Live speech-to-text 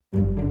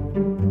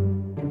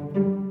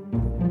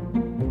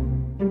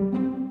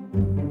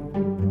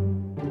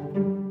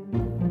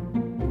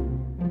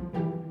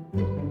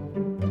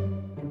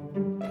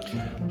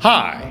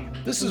Hi,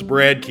 this is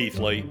Brad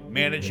Keithley,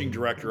 Managing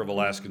Director of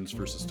Alaskans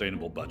for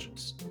Sustainable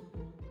Budgets.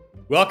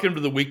 Welcome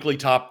to the weekly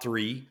top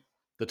three,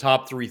 the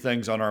top three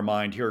things on our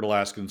mind here at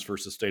Alaskans for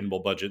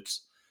Sustainable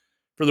Budgets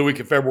for the week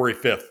of February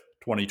 5th,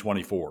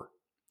 2024.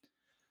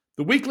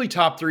 The weekly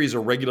top three is a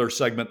regular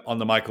segment on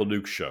The Michael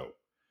Dukes Show.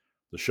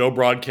 The show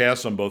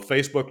broadcasts on both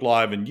Facebook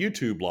Live and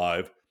YouTube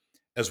Live,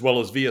 as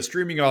well as via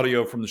streaming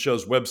audio from the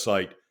show's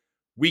website,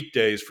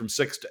 weekdays from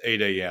 6 to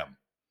 8 a.m.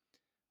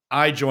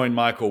 I join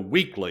Michael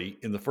weekly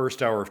in the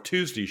first hour of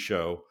Tuesday's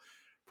show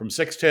from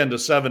 6:10 to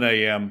 7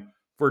 a.m.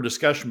 for a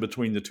discussion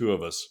between the two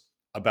of us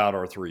about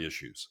our three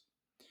issues.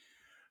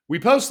 We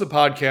post the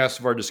podcast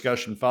of our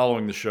discussion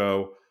following the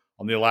show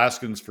on the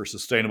Alaskans for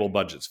Sustainable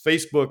Budgets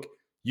Facebook,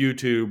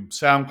 YouTube,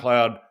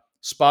 SoundCloud,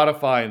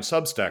 Spotify, and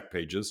Substack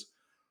pages,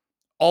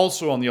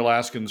 also on the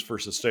Alaskans for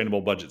Sustainable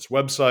Budgets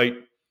website,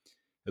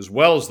 as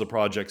well as the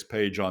project's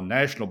page on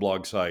national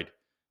blog site,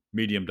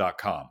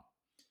 medium.com.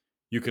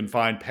 You can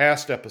find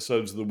past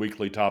episodes of the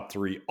weekly top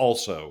three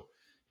also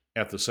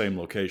at the same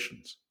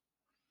locations.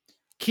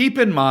 Keep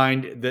in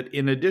mind that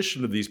in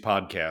addition to these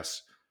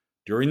podcasts,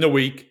 during the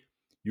week,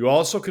 you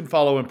also can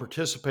follow and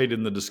participate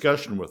in the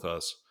discussion with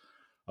us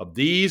of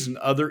these and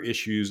other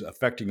issues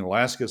affecting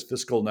Alaska's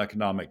fiscal and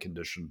economic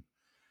condition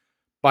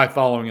by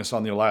following us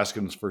on the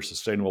Alaskans for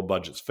Sustainable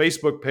Budgets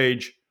Facebook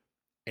page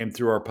and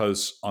through our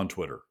posts on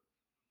Twitter.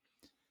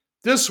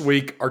 This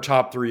week, our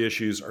top three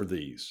issues are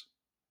these.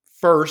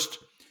 First,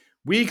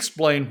 we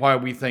explain why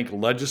we think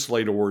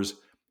legislators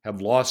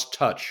have lost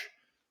touch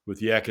with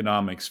the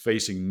economics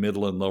facing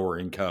middle and lower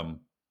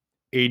income,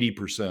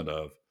 80%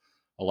 of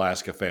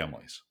Alaska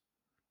families.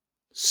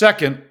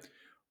 Second,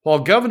 while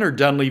Governor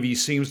Dunleavy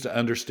seems to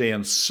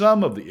understand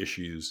some of the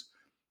issues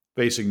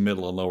facing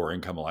middle and lower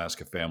income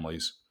Alaska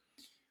families,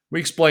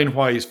 we explain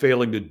why he's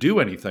failing to do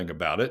anything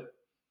about it,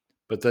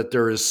 but that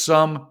there is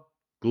some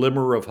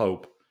glimmer of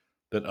hope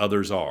that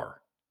others are.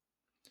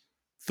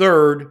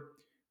 Third,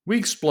 we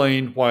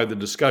explain why the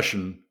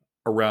discussion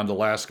around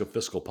Alaska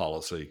fiscal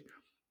policy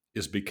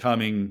is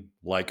becoming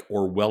like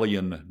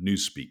Orwellian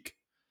newspeak.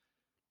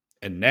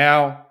 And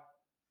now,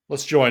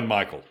 let's join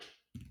Michael.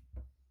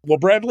 Well,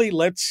 Bradley,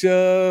 let's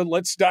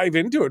dive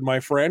into it,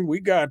 my friend. We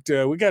got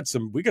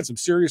some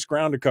serious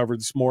ground to cover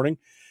this morning,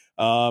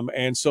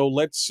 and so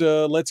let's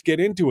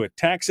get into it.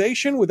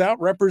 Taxation without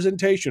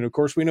representation. Of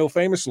course, we know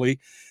famously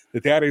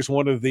that is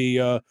one of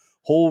the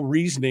whole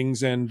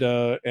reasonings and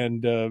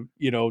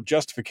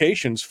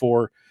justifications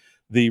for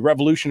the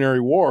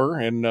Revolutionary War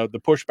and the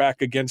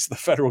pushback against the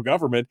federal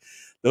government.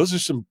 Those are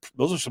some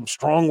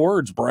strong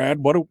words, Brad.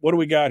 What do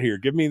we got here?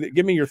 Give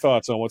me your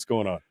thoughts on what's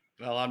going on.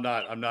 Well, I'm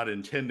not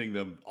intending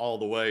them all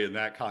the way in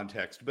that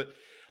context, but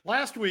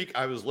last week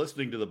I was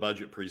listening to the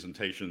budget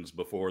presentations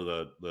before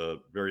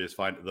the various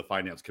the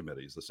finance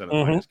committees, the Senate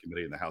Finance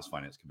Committee and the House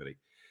Finance Committee.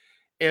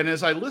 And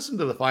as I listened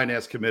to the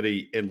Finance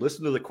Committee and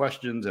listened to the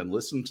questions and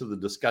listened to the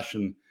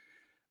discussion,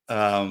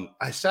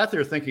 I sat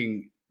there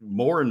thinking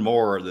more and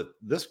more that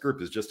this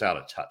group is just out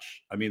of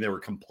touch. I mean, they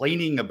were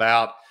complaining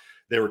about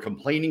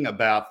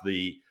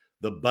the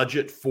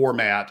budget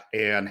format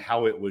and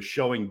how it was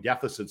showing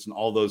deficits in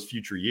all those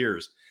future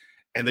years,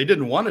 and they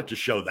didn't want it to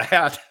show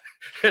that.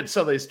 And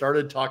so they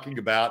started talking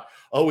about,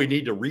 we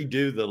need to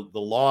redo the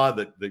law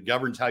that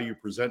governs how you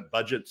present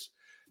budgets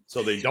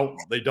so they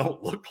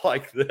don't look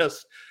like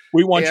this.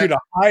 We want you to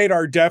hide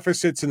our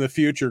deficits in the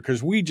future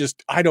because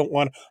I don't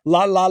want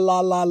la,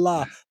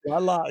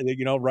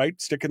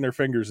 right? Sticking their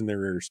fingers in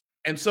their ears.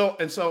 And so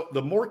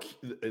the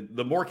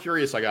more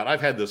curious I got,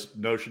 I've had this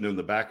notion in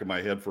the back of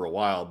my head for a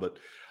while, but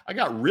I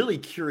got really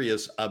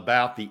curious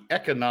about the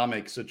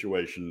economic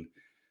situation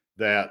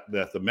that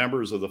the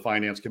members of the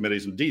finance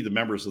committees, indeed the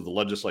members of the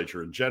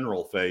legislature in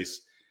general,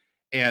 face,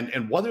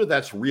 and whether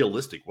that's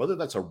realistic, whether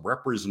that's a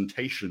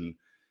representation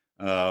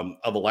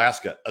of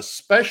Alaska,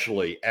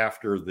 especially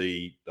after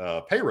the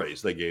pay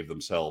raise they gave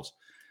themselves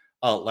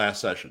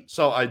last session.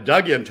 So I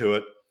dug into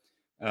it,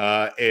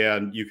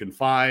 and you can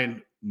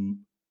find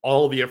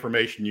all of the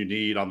information you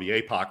need on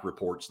the APOC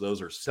reports.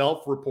 Those are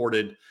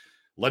self-reported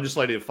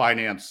legislative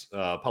finance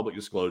public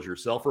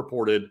disclosures,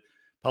 self-reported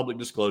public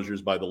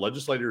disclosures by the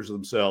legislators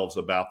themselves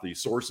about the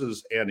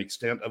sources and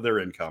extent of their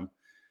income.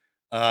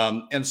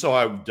 And so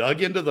I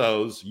dug into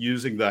those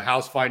using the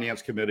House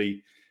Finance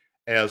Committee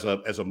as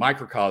a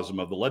microcosm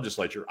of the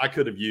legislature. I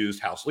could have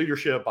used House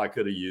leadership. I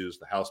could have used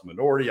the House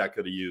minority. I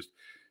could have used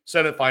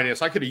Senate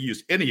finance. I could have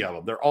used any of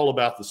them. They're all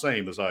about the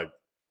same as I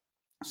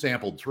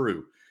sampled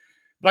through.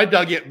 But I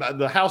dug in.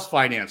 The House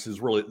finance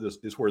is where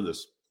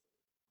this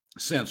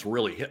sense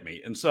really hit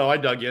me. And so I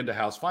dug into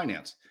House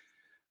finance.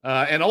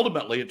 And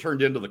ultimately, it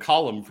turned into the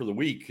column for the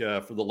week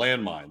for the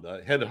landmine.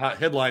 The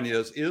headline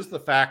is the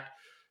fact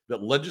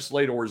that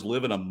legislators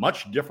live in a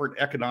much different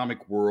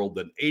economic world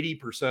than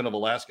 80% of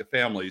Alaska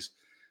families,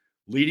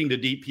 leading to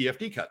deep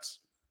PFD cuts.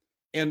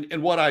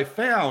 And what I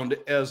found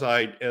as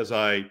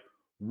I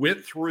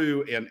went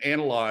through and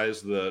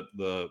analyzed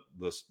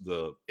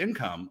the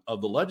income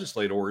of the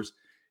legislators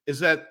is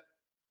that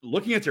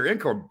looking at their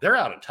income, they're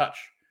out of touch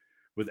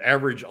with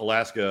average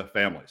Alaska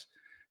families.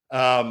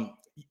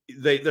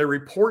 They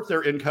report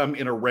their income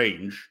in a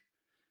range.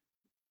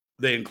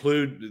 They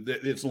include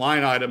its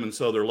line item, and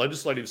so their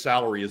legislative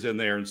salary is in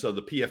there, and so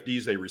the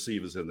PFDs they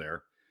receive is in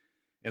there.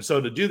 And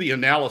so to do the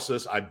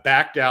analysis, I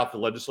backed out the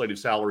legislative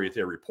salary that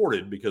they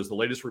reported because the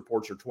latest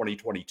reports are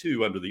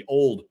 2022 under the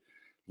old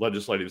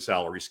legislative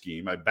salary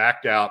scheme. I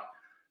backed out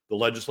the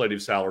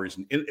legislative salaries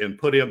and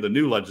put in the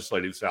new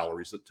legislative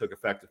salaries that took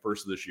effect the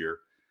first of this year.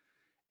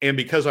 And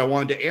because I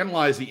wanted to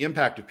analyze the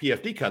impact of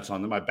PFD cuts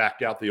on them, I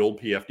backed out the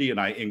old PFD and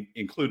I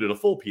included a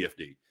full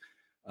PFD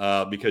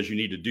because you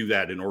need to do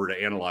that in order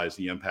to analyze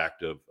the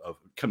impact of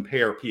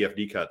compare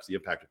PFD cuts, the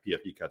impact of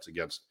PFD cuts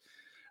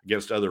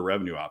against other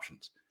revenue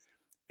options.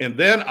 And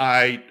then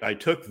I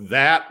took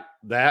that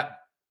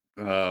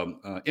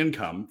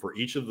income for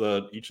each of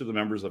the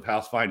members of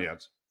House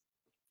Finance,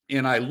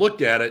 and I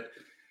looked at it,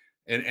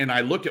 and I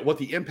looked at what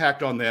the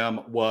impact on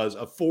them was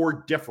of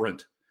four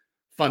different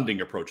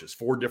funding approaches,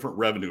 four different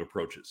revenue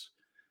approaches.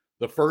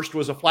 The first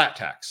was a flat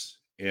tax,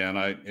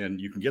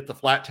 and you can get the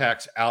flat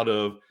tax out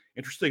of,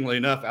 interestingly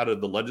enough, out of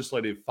the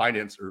legislative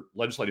finance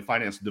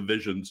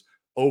division's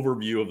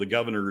overview of the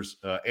governor's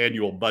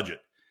annual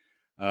budget.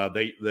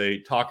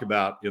 They talk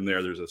about in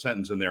there, there's a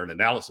sentence in there, an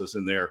analysis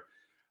in there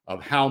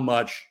of how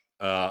much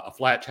a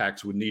flat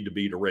tax would need to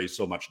be to raise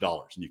so much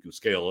dollars. And you can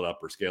scale it up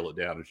or scale it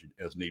down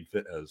as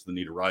the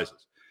need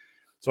arises.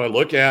 So I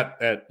look at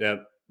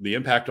the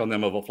impact on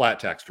them of a flat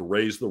tax to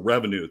raise the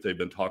revenue that they've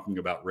been talking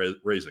about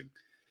raising.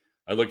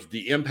 I looked at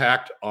the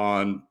impact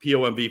on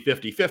POMV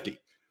 50/50.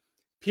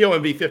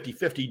 POMV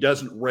 50/50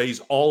 doesn't raise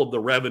all of the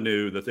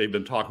revenue that they've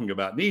been talking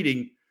about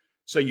needing.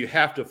 So you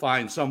have to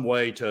find some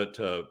way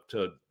to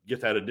get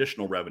that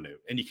additional revenue.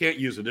 And you can't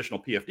use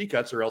additional PFD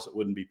cuts or else it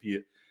wouldn't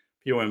be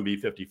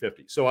POMV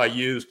 50/50. So I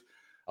used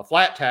a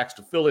flat tax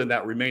to fill in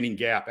that remaining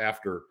gap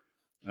after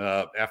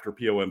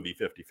POMV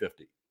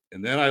 50/50.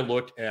 And then I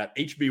looked at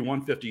HB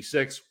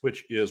 156,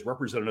 which is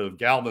Representative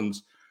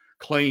Galvin's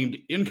claimed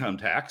income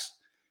tax.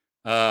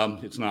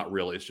 It's not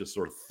really, it's just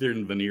sort of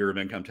thin veneer of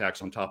income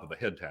tax on top of a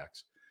head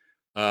tax.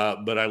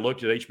 But I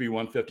looked at HB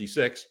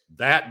 156.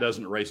 That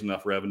doesn't raise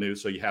enough revenue,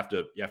 so you have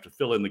to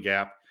fill in the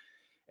gap.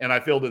 And I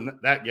filled in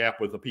that gap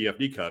with a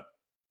PFD cut.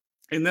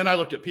 And then I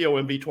looked at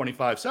POMV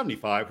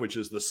 2575, which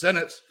is the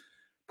Senate's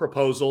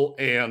proposal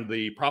and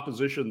the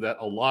proposition that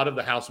a lot of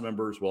the House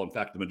members, well, in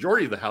fact, the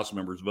majority of the House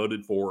members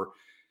voted for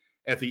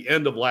at the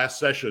end of last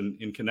session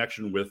in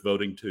connection with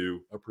voting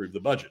to approve the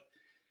budget,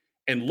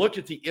 and looked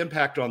at the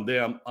impact on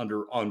them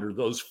under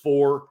those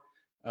four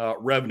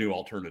revenue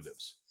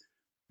alternatives.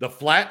 The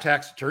flat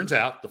tax, it turns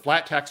out, the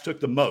flat tax took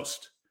the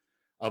most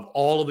of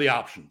all of the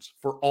options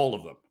for all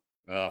of them,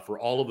 for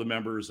all of the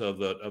members of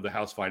the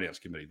House Finance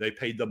Committee. They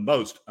paid the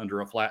most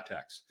under a flat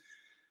tax.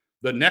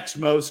 The next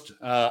most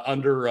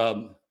under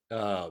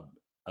HB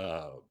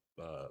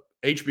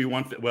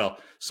 150. Well,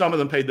 some of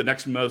them paid the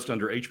next most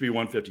under HB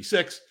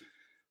 156.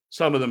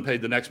 Some of them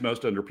paid the next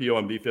most under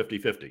POMV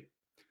 50/50.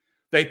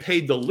 They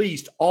paid the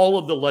least. All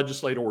of the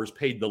legislators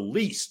paid the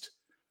least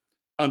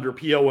under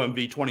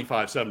POMV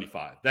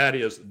 2575. That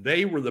is,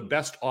 they were the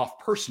best off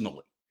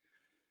personally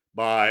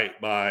by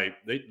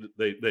they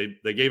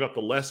gave up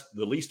the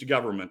least to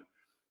government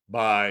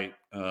by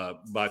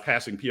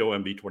passing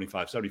POMV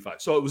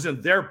 2575. So it was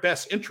in their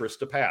best interest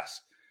to pass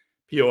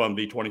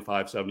POMV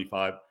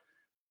 2575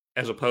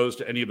 as opposed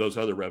to any of those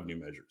other revenue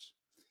measures.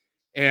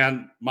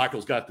 And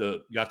Michael's got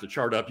the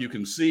chart up. You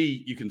can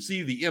see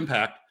the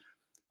impact.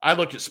 I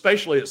looked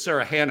especially at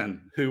Sarah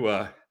Hannon,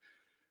 who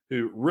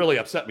really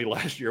upset me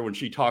last year when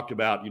she talked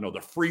about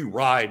the free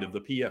ride of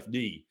the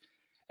PFD,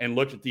 and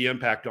looked at the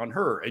impact on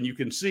her. And you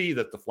can see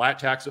that the flat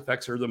tax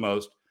affects her the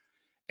most,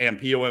 and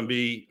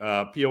HB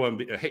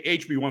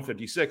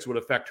 156 would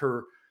affect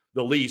her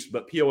the least,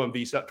 but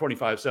POMV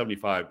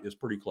 2575 is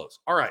pretty close.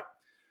 All right.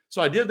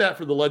 So I did that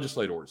for the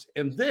legislators.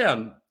 And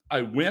then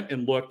I went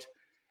and looked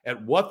at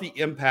what the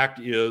impact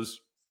is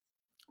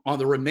on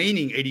the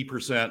remaining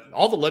 80%,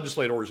 all the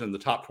legislators in the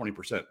top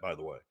 20%, by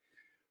the way.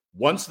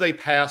 Once they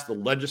pass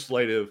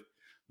the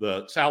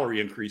salary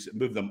increase, it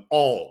moved them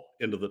all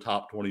into the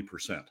top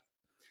 20%.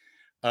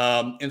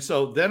 And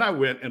so then I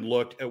went and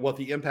looked at what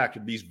the impact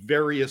of these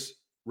various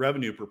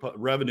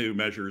revenue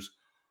measures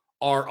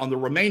are on the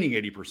remaining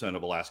 80%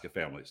 of Alaska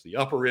families, the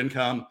upper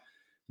income,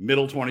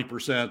 middle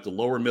 20%, the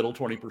lower middle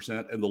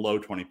 20%, and the low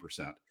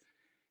 20%.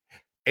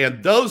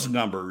 And those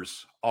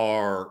numbers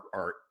are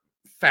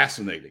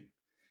fascinating.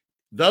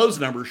 Those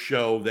numbers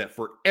show that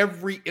for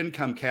every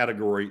income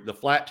category, the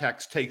flat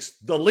tax takes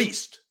the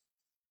least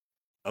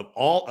of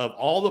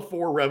all the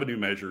four revenue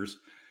measures.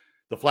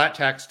 The flat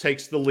tax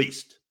takes the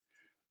least.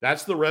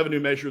 That's the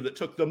revenue measure that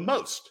took the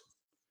most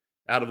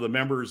out of the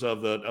members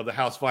of the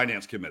House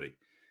Finance Committee.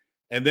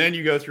 And then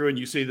you go through and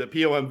you see that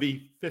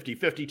POMV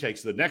 50/50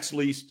 takes the next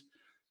least.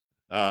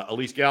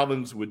 Elise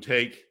Galvin's would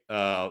take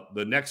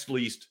the next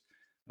least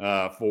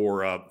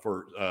for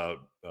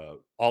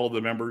all of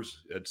the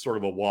members. It's sort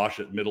of a wash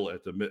at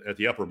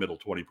the upper middle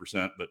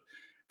 20%, but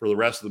for the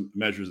rest of the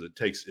measures, it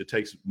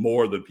takes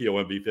more than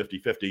POMV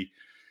 50/50.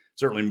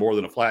 certainly more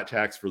than a flat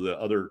tax for the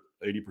other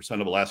 80%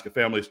 of Alaska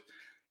families.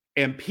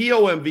 And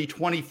POMV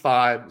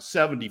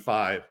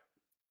 2575,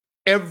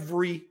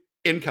 every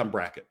income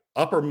bracket,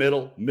 upper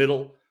middle,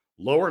 middle,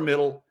 lower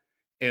middle,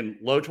 and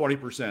low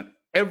 20%,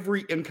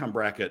 every income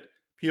bracket,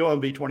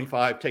 POMV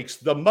 25 takes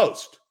the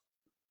most.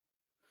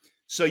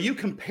 So you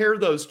compare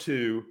those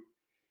two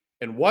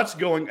and what's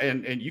going,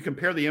 and you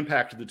compare the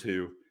impact of the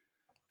two.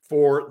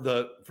 For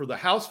the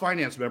House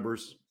finance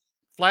members,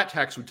 flat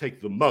tax would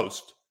take the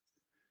most.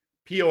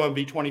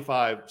 POMV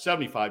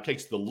 2575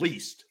 takes the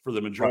least for the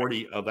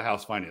majority of the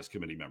House Finance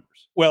Committee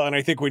members. Well, and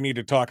I think we need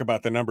to talk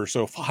about the numbers.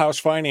 So House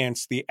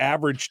Finance, the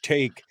average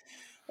take,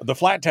 the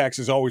flat tax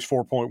is always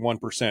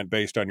 4.1%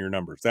 based on your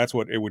numbers. That's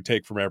what it would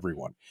take from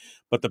everyone.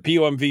 But the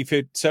POMV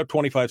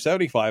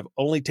 2575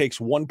 only takes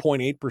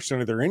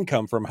 1.8% of their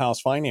income from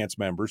House Finance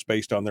members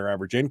based on their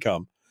average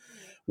income.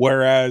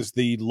 Whereas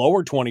the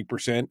lower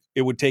 20%,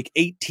 it would take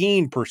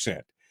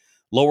 18%.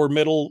 Lower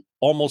middle,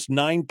 almost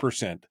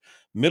 9%.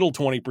 Middle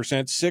 20%,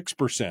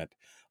 6%.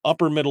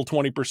 Upper middle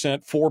 20%,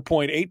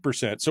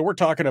 4.8%. So we're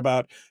talking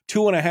about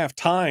 2.5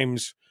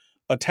 times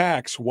a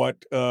tax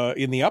what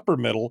in the upper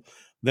middle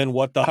than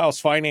what the House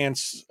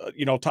Finance,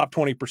 top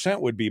 20%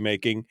 would be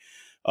making,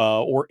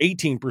 or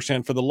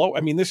 18% for the low.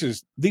 I mean,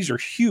 these are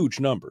huge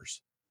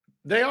numbers.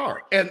 They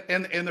are, and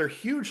they're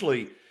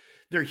hugely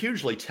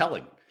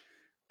telling.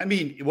 I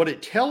mean, what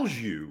it tells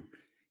you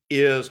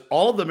is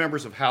all of the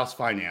members of House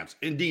Finance,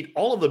 indeed,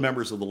 all of the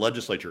members of the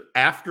legislature,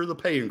 after the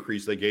pay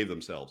increase they gave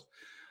themselves,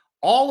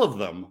 all of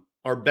them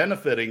are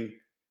benefit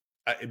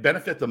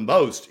the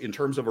most in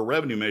terms of a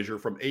revenue measure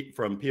from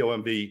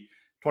POMV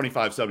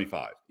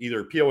 2575,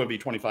 either POMV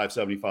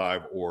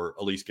 2575 or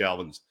Elise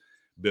Galvin's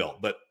bill.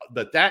 But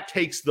that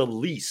takes the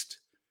least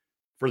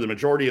for the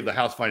majority of the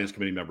House Finance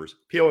Committee members,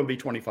 POMV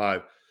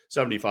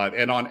 2575,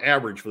 and on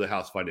average for the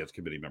House Finance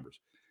Committee members,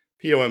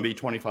 POMV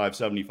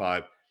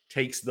 2575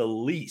 takes the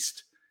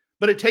least,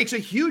 but it takes a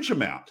huge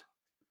amount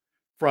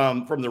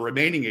from the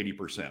remaining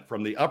 80%,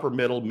 from the upper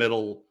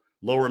middle,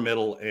 lower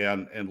middle,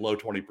 and low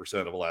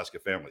 20% of Alaska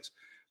families.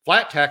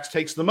 Flat tax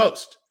takes the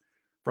most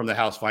from the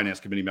House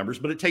Finance Committee members,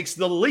 but it takes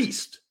the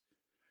least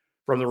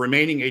from the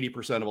remaining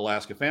 80% of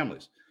Alaska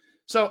families.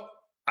 So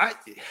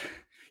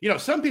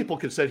some people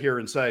could sit here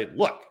and say,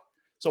 look,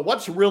 so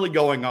what's really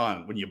going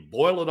on when you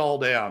boil it all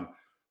down?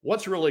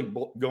 What's really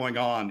going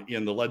on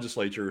in the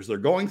legislature is they're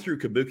going through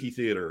kabuki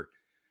theater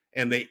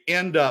and they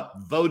end up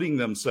voting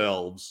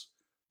themselves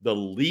the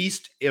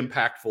least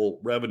impactful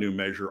revenue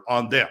measure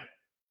on them.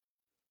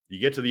 You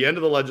get to the end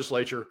of the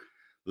legislature,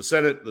 the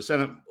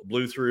Senate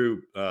blew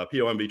through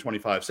POMV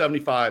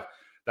 2575.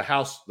 The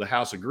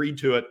House agreed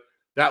to it.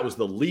 That was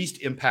the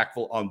least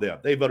impactful on them.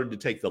 They voted to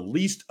take the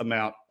least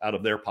amount out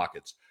of their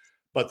pockets,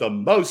 but the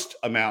most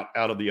amount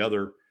out of the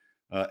other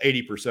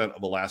 80%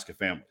 of Alaska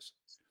families.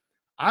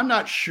 I'm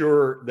not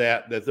sure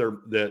that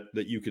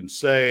you can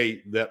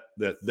say that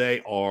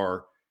they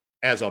are,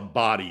 as a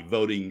body,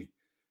 voting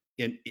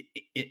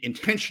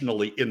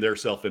intentionally in their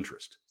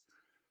self-interest.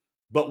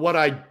 But what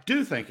I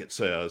do think it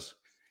says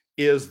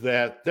is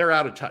that they're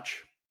out of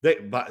touch.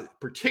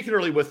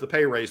 Particularly with the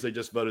pay raise they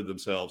just voted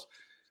themselves,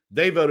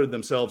 they voted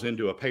themselves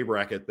into a pay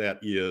bracket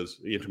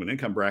into an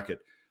income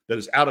bracket that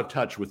is out of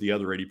touch with the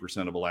other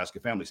 80% of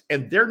Alaska families.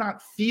 And they're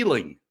not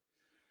feeling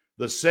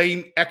the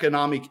same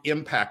economic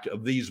impact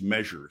of these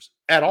measures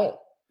at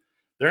all.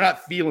 They're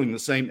not feeling the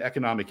same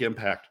economic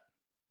impact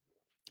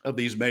of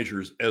these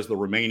measures as the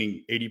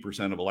remaining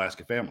 80% of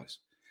Alaska families.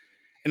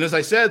 And as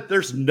I said,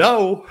 there's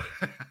not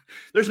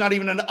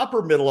even an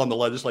upper middle on the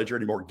legislature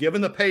anymore.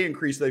 Given the pay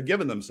increase they've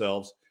given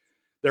themselves,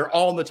 they're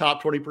all in the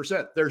top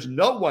 20%. There's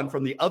no one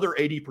from the other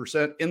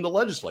 80% in the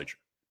legislature.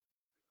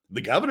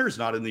 The governor's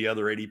not in the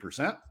other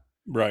 80%.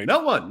 Right. No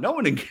one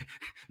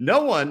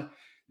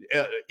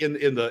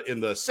in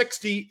the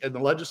 60 in the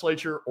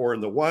legislature or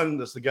in the one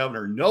that's the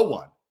governor, no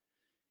one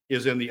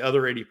is in the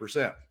other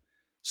 80%.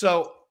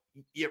 So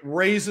it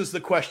raises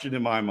the question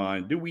in my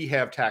mind, do we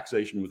have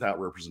taxation without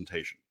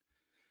representation?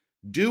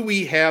 Do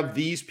we have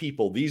these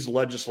people, these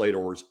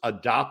legislators,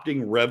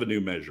 adopting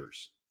revenue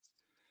measures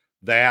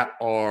that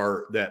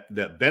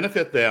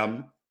benefit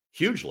them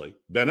hugely,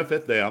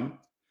 benefit them,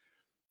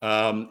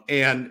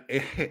 and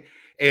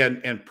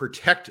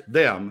protect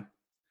them,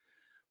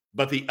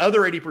 but the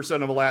other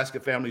 80% of Alaska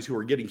families who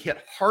are getting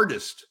hit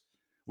hardest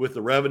with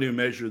the revenue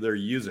measure they're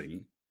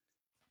using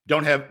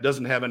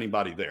doesn't have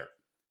anybody there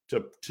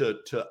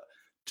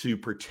to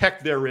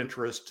protect their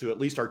interests, to at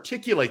least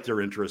articulate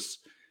their interests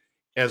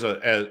as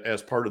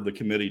part of the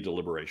committee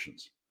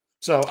deliberations.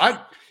 So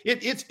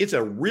it's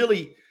a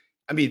really,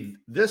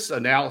 this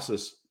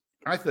analysis,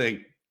 I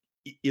think,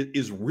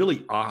 is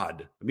really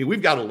odd.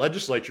 We've got a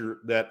legislature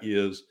that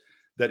is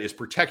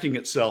protecting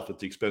itself at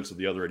the expense of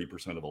the other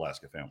 80% of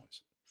Alaska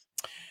families.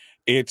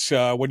 It's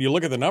when you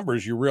look at the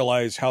numbers, you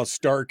realize how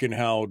stark and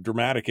how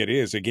dramatic it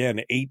is.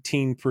 Again,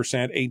 18%,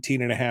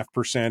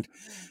 18.5%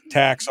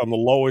 tax on the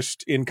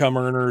lowest income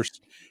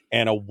earners,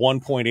 and a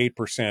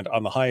 1.8%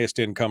 on the highest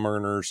income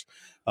earners,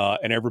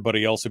 and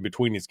everybody else in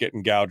between is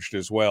getting gouged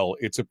as well.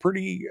 It's a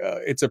pretty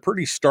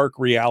stark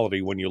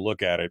reality when you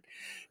look at it.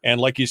 And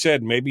like you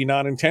said, maybe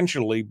not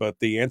intentionally, but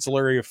the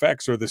ancillary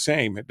effects are the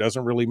same. It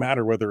doesn't really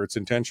matter whether it's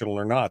intentional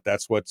or not.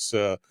 That's what's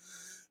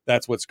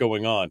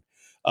going on.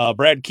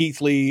 Brad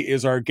Keithley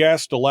is our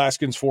guest,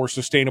 Alaskans for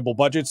Sustainable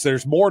Budgets.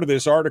 There's more to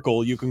this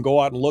article. You can go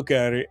out and look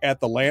at it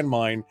at the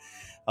Landmine.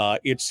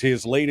 It's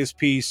his latest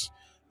piece,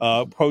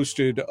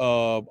 posted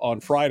on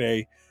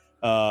Friday.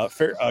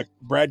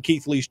 Brad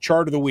Keithley's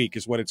Chart of the Week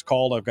is what it's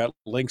called. I've got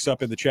links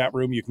up in the chat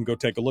room. You can go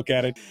take a look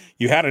at it.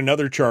 You had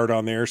another chart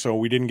on there, so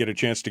we didn't get a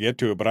chance to get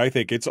to it, but I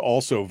think it's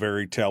also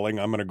very telling.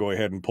 I'm going to go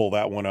ahead and pull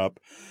that one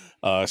up.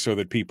 So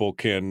that people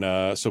can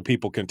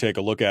take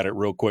a look at it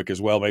real quick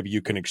as well. Maybe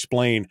you can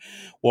explain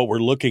what we're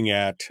looking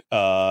at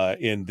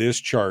in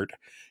this chart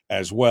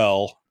as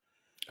well.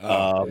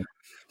 Yeah.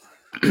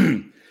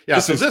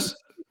 This So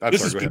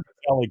is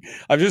telling.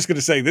 I'm just going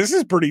to say this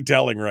is pretty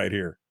telling right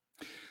here.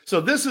 So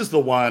this is the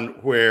one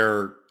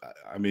where,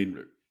 I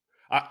mean,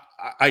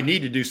 I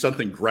need to do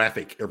something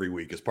graphic every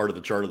week as part of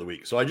the chart of the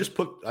week. So I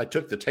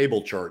took the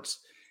table charts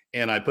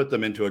and I put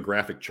them into a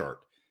graphic chart.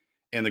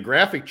 And the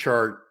graphic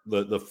chart,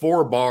 the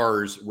 4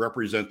 bars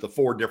represent the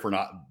four different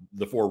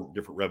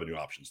revenue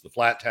options: the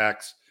flat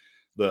tax,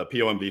 the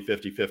POMV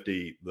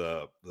 50/50,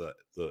 the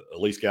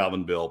Elise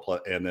Galvin bill,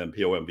 and then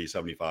POMV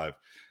 75,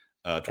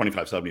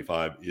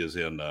 2575 is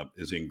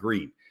in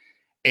green.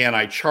 And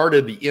I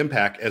charted the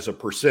impact as a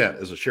percent,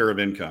 as a share of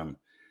income,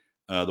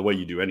 the way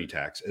you do any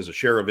tax, as a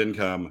share of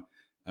income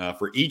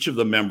for each of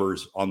the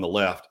members on the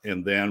left,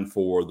 and then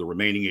for the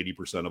remaining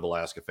 80% of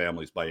Alaska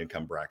families by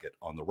income bracket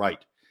on the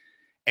right.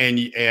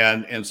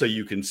 And so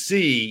you can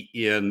see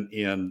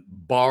in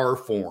bar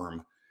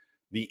form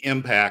the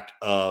impact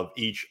of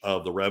each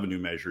of the revenue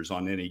measures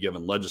on any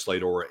given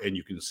legislator, and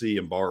you can see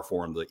in bar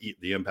form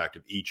the impact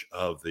of each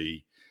of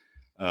the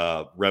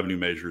revenue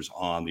measures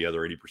on the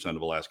other 80%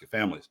 of Alaska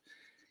families.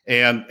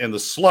 And the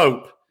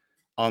slope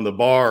on the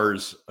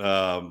bars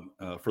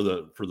for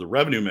the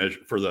revenue measure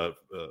for the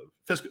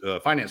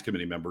finance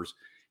committee members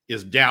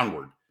is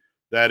downward.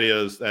 That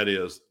is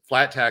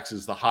flat tax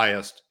is the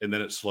highest, and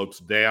then it slopes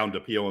down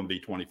to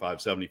POMV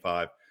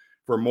 2575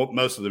 for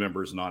most of the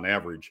members, and on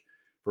average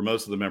for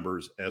most of the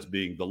members as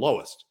being the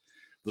lowest.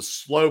 The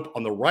slope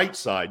on the right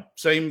side,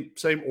 same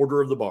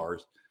order of the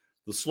bars,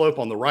 the slope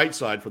on the right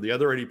side for the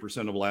other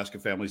 80% of Alaska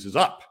families is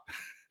up,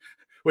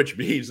 which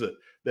means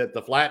that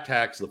the flat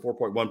tax, the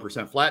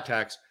 4.1% flat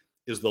tax,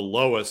 is the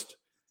lowest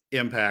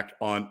impact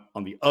on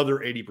the other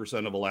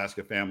 80% of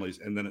Alaska families,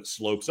 and then it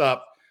slopes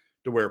up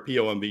to where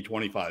POMV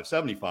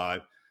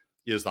 2575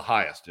 is the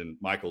highest. And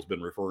Michael's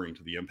been referring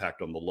to the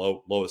impact on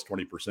the lowest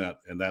 20%,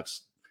 and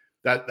that's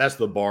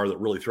the bar that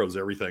really throws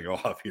everything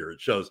off here.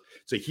 It shows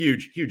it's a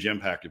huge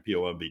impact of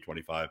POMV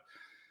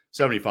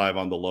 2575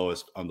 on the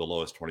lowest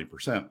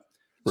 20%.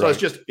 So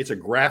right. It's a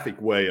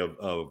graphic way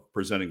of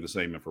presenting the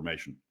same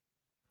information.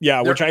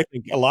 Yeah, which I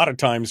think a lot of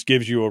times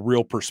gives you a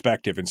real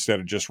perspective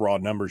instead of just raw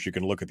numbers. You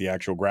can look at the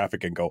actual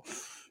graphic and go,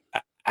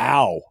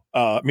 ow.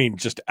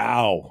 Just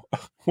ow.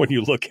 When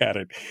you look at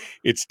it,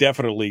 it's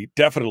definitely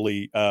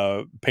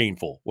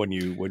painful when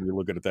you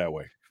look at it that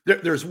way.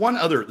 There's one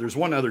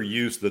other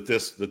use that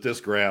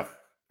this graph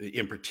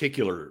in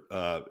particular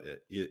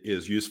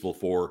is useful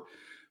for.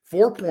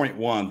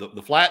 4.1,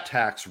 the flat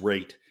tax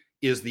rate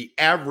is the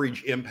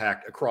average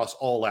impact across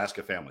all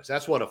Alaska families.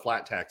 That's what a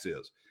flat tax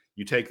is.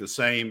 You take the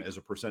same as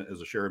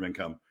a share of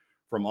income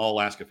from all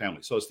Alaska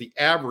families. So it's the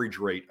average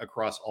rate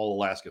across all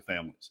Alaska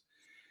families.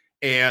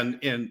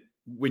 And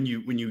when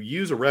you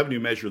use a revenue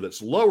measure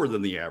that's lower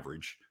than the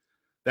average,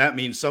 that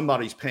means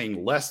somebody's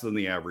paying less than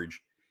the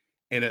average.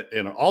 And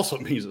it also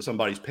means that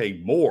somebody's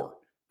paying more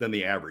than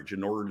the average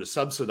in order to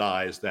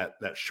subsidize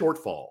that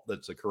shortfall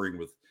that's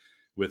occurring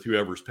with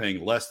whoever's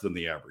paying less than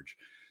the average.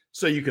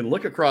 So you can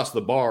look across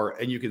the bar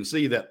and you can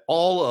see that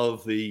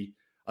under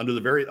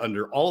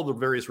all of the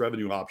various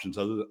revenue options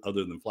other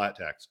than flat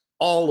tax,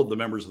 all of the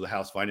members of the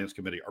House Finance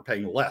Committee are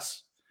paying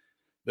less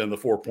than the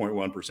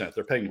 4.1%.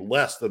 They're paying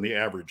less than the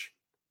average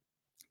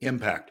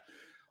impact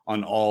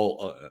on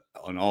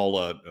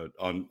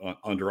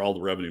under all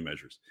the revenue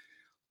measures.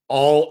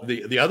 All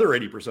the other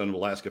 80% of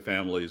Alaska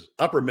families,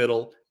 upper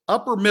middle,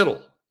 lower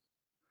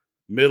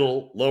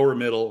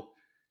middle,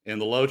 and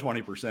the low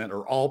 20%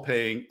 are all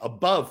paying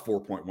above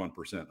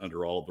 4.1%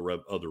 under all of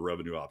the other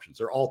revenue options.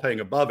 They're all paying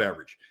above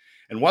average.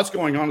 And what's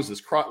going on is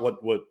this what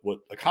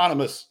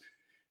economists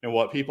and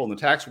what people in the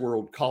tax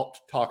world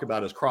talk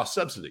about as cross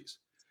subsidies.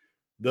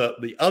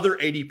 The other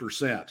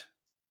 80%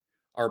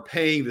 are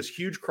paying this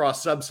huge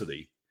cross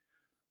subsidy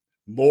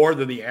more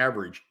than the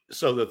average,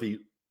 so that the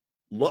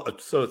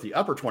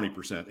upper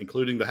 20%,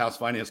 including the House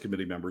Finance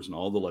Committee members and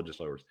all the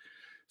legislators,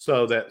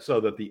 so that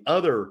the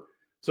upper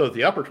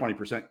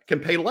 20% can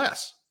pay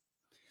less.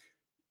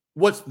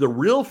 What's the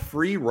real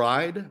free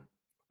ride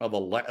of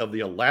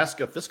the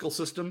Alaska fiscal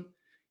system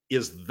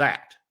is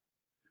that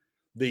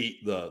the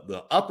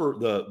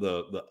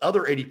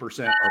other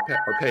 80%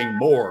 are paying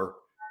more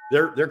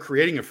They're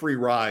creating a free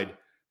ride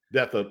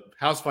that the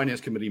House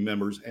Finance Committee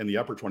members and the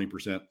upper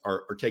 20%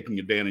 are taking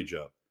advantage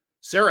of.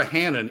 Sarah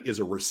Hannon is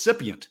a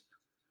recipient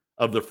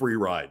of the free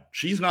ride.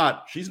 She's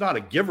not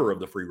a giver of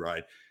the free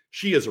ride.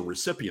 She is a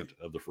recipient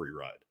of the free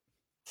ride.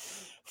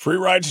 Free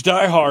rides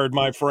die hard,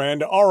 my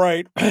friend. All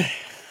right.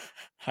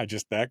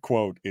 That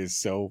quote is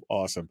so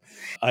awesome.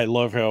 I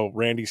love how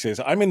Randy says,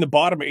 I'm in the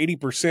bottom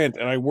 80%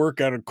 and I work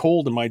out a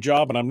cold in my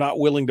job and I'm not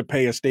willing to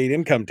pay a state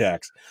income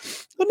tax.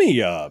 Let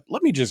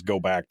me just go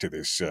back to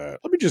this.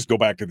 Let me just go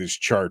back to this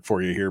chart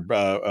for you here,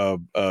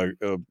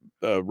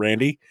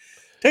 Randy.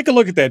 Take a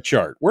look at that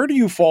chart. Where do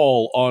you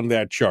fall on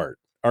that chart?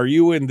 Are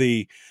you in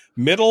the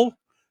middle,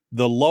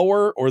 the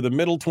lower, or the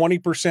middle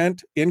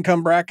 20%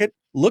 income bracket?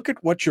 Look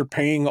at what you're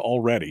paying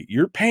already.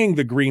 You're paying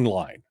the green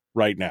line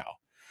right now.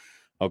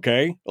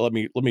 Okay, let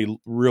me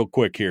real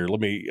quick here.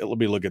 Let me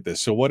look at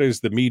this. So, what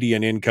is the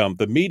median income?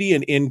 The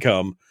median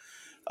income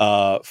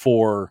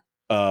for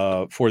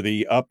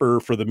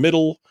the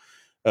middle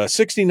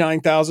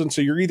 69,000.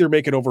 So you're either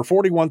making over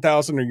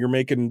 41,000 or you're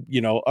making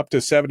up to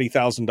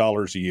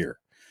 $70,000 a year.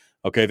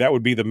 Okay, that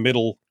would be the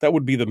middle. That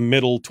would be the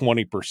middle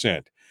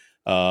 20%.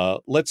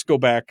 Let's go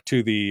back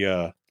to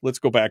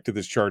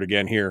this chart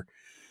again here.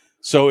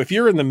 So if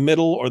you're in the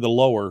middle or the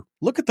lower,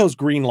 look at those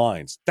green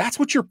lines. That's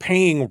what you're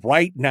paying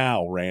right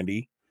now,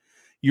 Randy.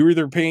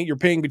 You're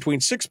paying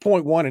between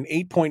 6.1 and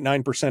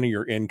 8.9% of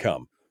your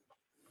income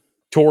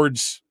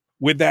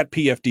with that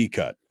PFD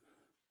cut.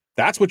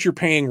 That's what you're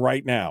paying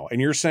right now.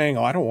 And you're saying,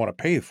 I don't want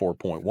to pay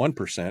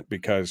 4.1%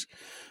 because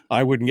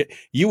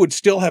you would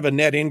still have a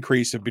net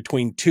increase of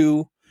between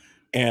 2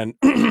 and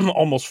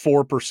almost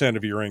 4%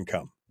 of your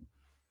income.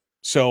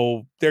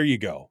 So there you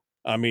go.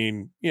 I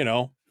mean,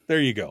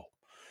 there you go.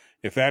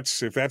 If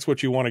that's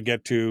what you want to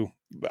get to,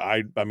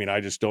 I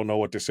just don't know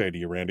what to say to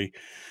you, Randy.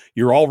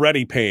 You're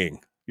already paying.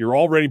 You're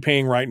already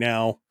paying right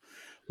now.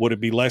 Would it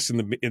be less in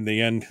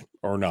the end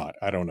or not?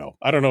 I don't know.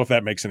 I don't know if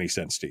that makes any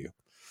sense to you.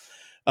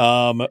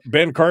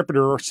 Ben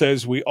Carpenter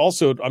says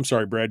I'm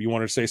sorry, Brad, you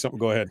wanted to say something?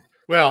 Go ahead.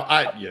 Well,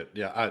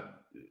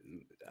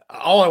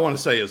 all I want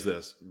to say is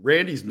this.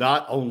 Randy's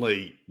not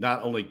only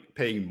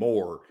paying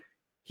more,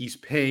 he's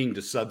paying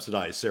to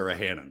subsidize Sarah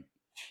Hannon.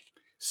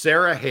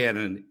 Sarah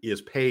Hannon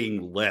is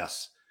paying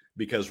less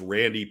because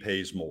Randy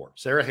pays more.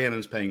 Sarah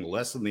Hannon's paying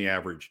less than the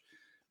average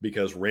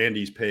because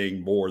Randy's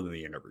paying more than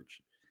the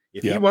average.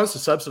 If he wants to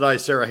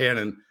subsidize Sarah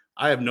Hannon,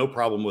 I have no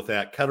problem with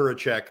that. Cut her a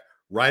check,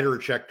 write her a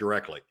check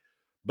directly.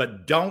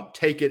 But don't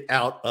take it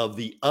out of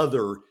the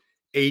other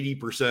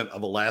 80%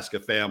 of Alaska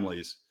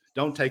families.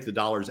 Don't take the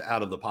dollars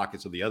out of the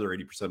pockets of the other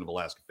 80% of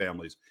Alaska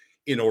families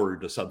in order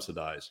to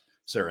subsidize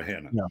Sarah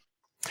Hannon. Yeah.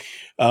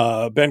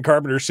 Ben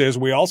Carpenter says,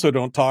 we also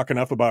don't talk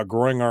enough about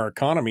growing our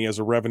economy as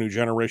a revenue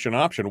generation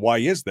option. Why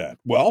is that?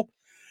 Well,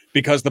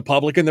 because the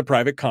public and the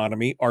private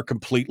economy are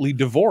completely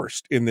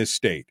divorced in this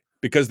state,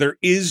 because there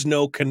is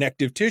no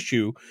connective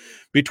tissue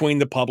between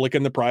the public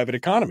and the private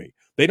economy.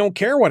 They don't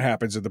care what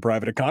happens in the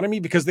private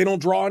economy because they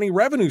don't draw any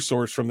revenue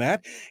source from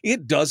that.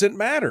 It doesn't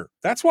matter.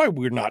 That's why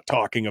we're not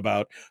talking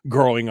about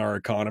growing our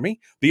economy.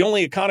 The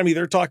only economy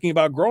they're talking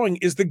about growing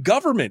is the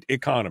government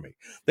economy.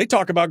 They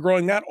talk about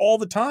growing that all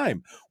the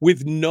time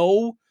with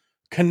no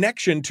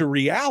connection to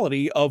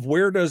reality of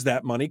where does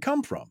that money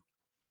come from.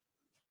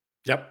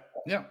 Yep.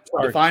 Yeah.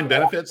 Defined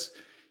benefits.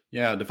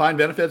 Yeah. Defined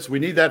benefits. We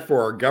need that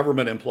for our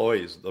government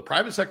employees. The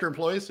private sector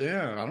employees.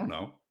 Yeah. I don't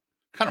know.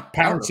 I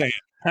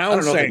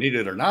don't know if they need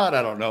it or not.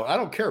 I don't know. I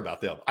don't care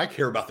about them. I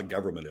care about the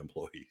government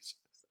employees.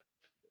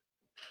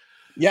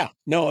 Yeah.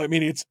 No, I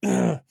mean,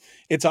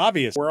 it's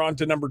obvious. We're on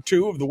to number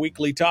 2 of the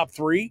weekly top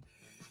 3.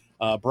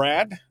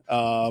 Brad,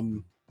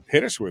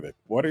 hit us with it.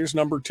 What is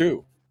number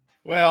 2?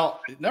 Well,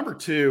 number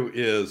 2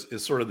 is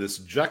sort of this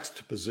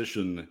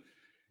juxtaposition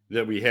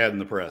that we had in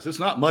the press. It's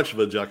not much of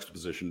a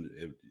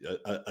juxtaposition,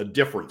 a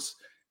difference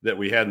that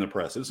we had in the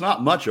press. It's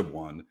not much of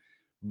one,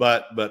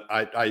 but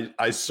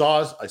I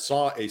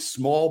saw a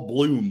small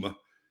bloom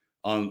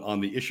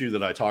on the issue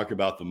that I talk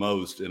about the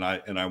most, and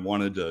I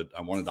wanted to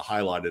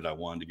highlight it. I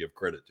wanted to give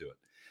credit to it.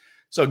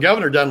 So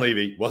Governor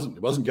Dunleavy it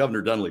wasn't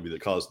Governor Dunleavy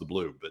that caused the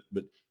bloom,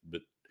 but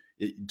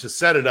to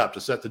set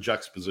the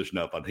juxtaposition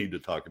up, I need to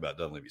talk about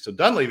Dunleavy. So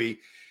Dunleavy,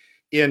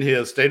 in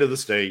his State of the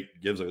State,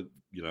 gives a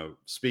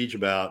speech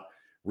about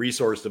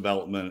resource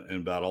development and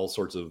about all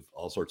sorts of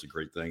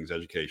great things,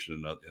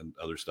 education and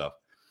other stuff.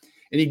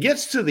 And he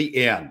gets to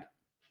the end,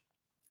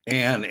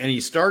 and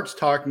he starts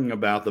talking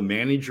about the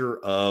manager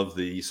of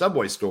the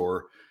Subway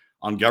store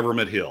on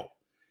Government Hill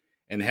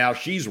and how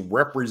she's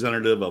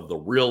representative of the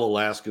real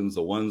Alaskans,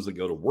 the ones that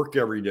go to work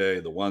every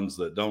day, the ones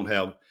that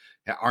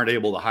aren't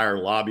able to hire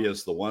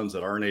lobbyists, the ones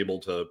that aren't able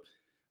to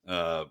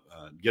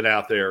get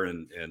out there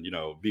and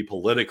be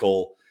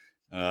political,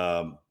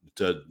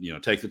 to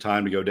take the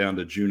time to go down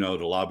to Juneau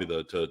to lobby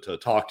to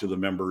talk to the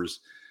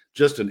members.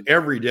 Just an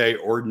everyday,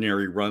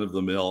 ordinary,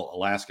 run-of-the-mill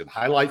Alaskan.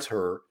 Highlights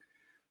her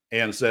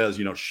and says,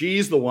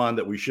 she's the one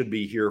that we should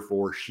be here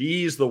for.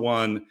 She's the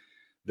one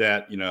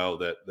that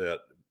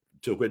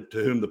to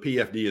whom the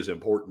PFD is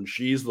important.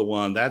 She's the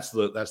one. That's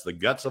the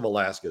guts of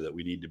Alaska that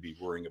we need to be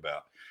worrying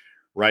about.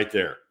 right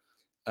there.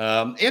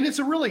 And it's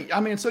a really, I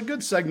mean, it's a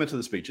good segment to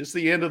the speech. It's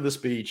the end of the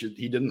speech.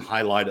 He didn't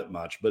highlight it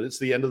much, but it's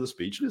the end of the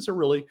speech, and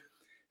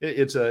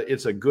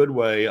it's a good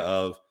way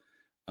of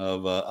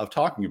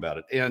talking about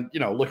it. And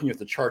looking at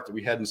the chart that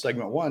we had in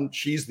segment one,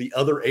 she's the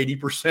other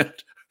 80%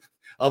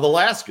 of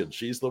Alaskans.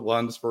 She's the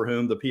ones for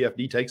whom the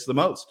PFD takes the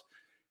most.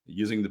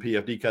 Using the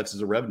PFD cuts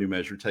as a revenue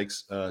measure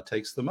takes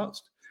the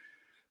most.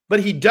 But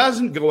he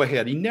doesn't go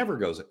ahead. He never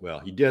goes, well,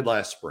 he did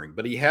last spring,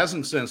 but he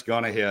hasn't since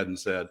gone ahead and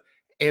said,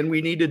 and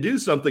we need to do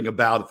something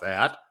about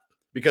that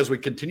because we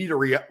continue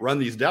to run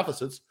these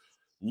deficits.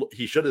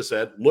 He should have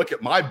said, look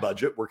at my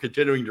budget. We're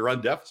continuing to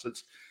run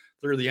deficits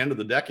through the end of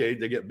the decade.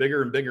 They get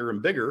bigger and bigger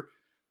and bigger.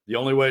 The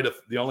only way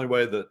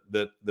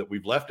that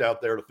we've left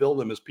out there to fill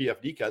them is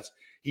PFD cuts.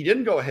 He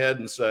didn't go ahead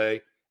and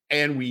say,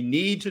 and we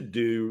need to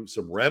do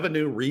some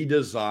revenue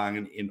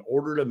redesign in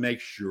order to make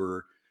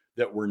sure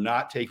that we're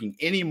not taking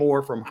any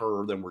more from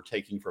her than we're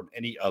taking from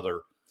any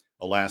other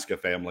Alaska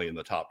family in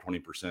the top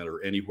 20%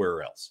 or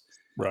anywhere else.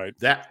 Right.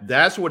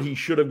 That's what he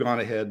should have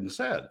gone ahead and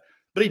said,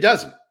 but he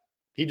doesn't.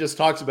 He just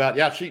talks about,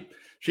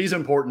 she's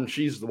important.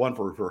 She's the one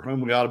for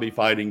whom we ought to be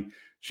fighting.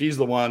 She's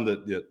the one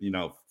that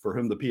for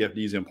whom the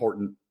PFD is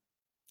important,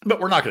 but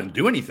we're not going to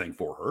do anything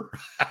for her.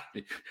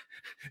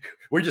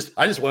 I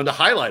just wanted to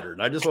highlight her,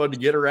 and I just wanted to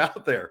get her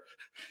out there.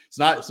 It's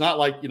not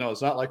like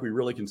we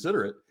really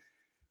consider it.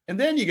 And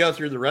then you go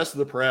through the rest of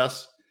the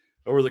press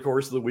over the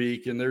course of the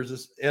week, and there's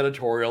this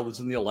editorial that's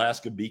in the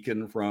Alaska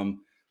Beacon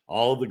from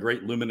all of the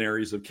great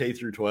luminaries of K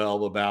through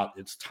 12 about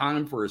it's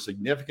time for a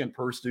significant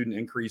per student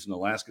increase in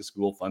Alaska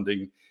school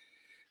funding.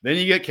 Then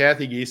you get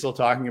Kathy Giesel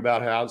talking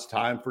about how it's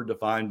time for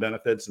defined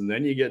benefits. And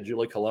then you get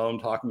Julie Cologne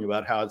talking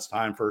about how it's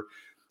time for,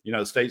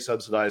 state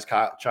subsidized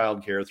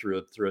child care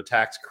through a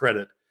tax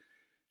credit.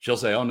 She'll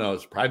say, oh no,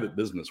 it's private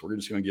business. We're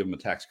just going to give them a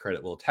tax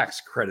credit. Well, a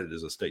tax credit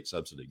is a state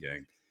subsidy,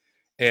 gang.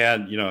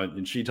 And,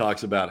 and she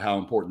talks about how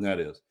important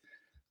that is.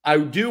 I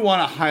do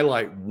want to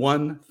highlight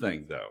one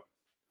thing though.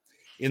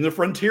 In the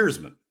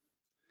Frontiersman,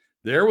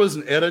 there was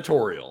an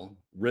editorial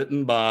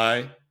written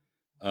by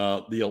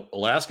the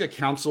Alaska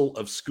Council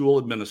of School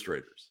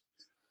Administrators,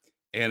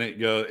 and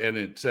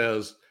it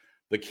says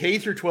the K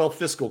through 12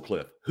 fiscal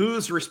cliff.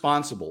 Who's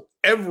responsible?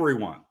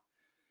 Everyone.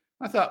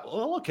 I thought,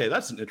 well, okay,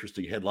 that's an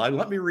interesting headline.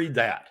 Let me read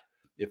that.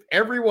 If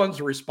everyone's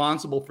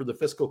responsible for the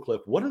fiscal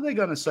cliff, what are they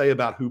going to say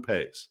about who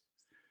pays?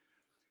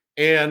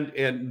 And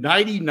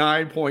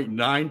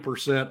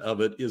 99.9%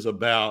 of it is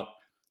about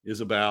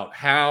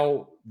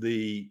how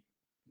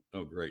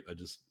oh great, I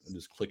just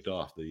clicked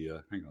off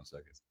the hang on a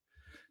second.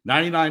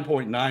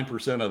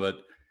 99.9% of it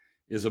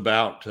is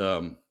about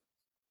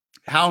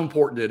how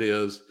important it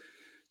is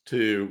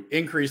to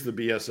increase the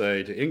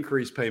BSA, to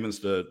increase payments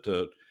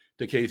to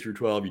K through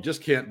 12. You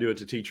just can't do it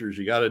to teachers.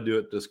 You got to do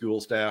it to school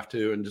staff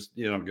too. And just,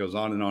 it goes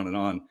on and on and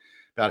on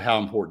about how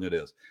important it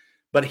is.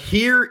 But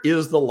here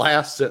is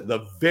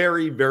the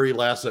very, very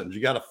last sentence.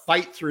 You got to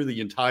fight through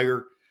the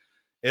entire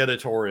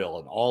editorial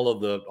and all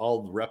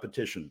the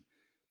repetition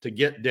to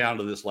get down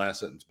to this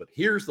last sentence. But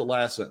here's the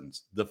last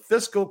sentence. The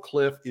fiscal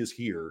cliff is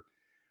here.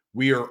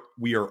 We are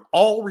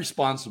all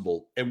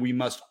responsible, and we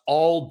must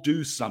all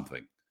do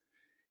something.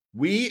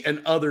 We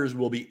and others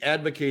will be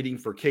advocating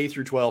for K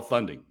through 12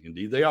 funding.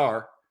 Indeed, they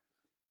are.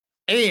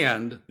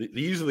 And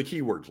these are the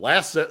key words.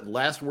 Last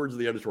words of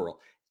the editorial.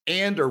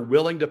 And are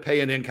willing to pay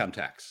an income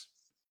tax.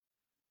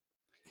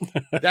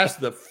 That's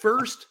the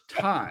first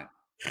time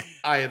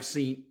I have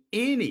seen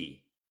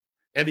any,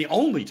 and the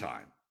only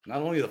time,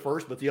 not only the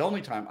first, but the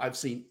only time I've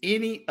seen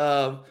any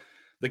of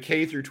the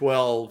K through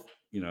 12,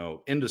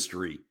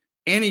 industry,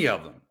 any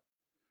of them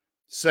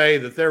say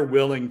that they're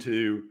willing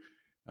to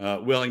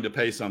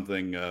pay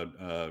something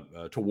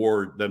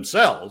toward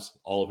themselves,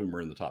 all of whom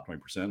are in the top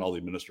 20%, all the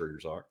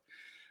administrators are,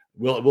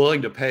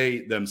 willing to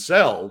pay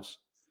themselves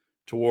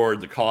toward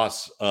the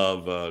costs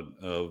of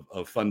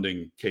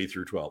funding K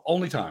through 12.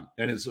 Only time.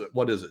 And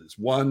what is it? It's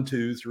 1,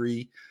 2,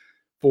 3,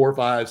 4,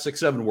 5, 6,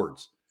 7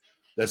 words.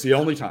 That's the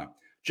only time.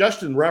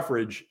 Justin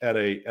Ruffridge at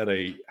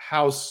a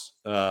House,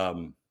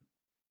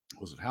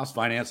 was it House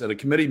Finance, at a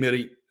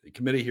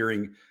committee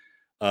hearing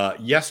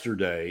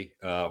yesterday,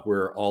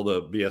 where all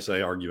the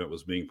BSA argument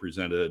was being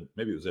presented.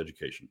 Maybe it was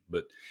education,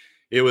 but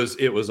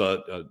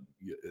the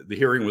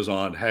hearing was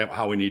on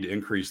how we need to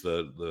increase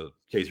the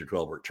K through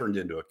 12, or it turned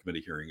into a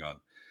committee hearing on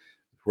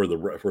where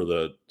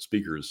the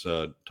speakers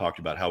talked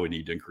about how we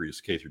need to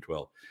increase K through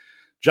 12.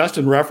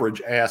 Justin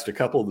Ruffridge asked a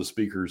couple of the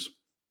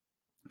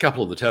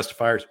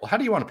testifiers, well, how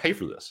do you want to pay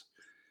for this?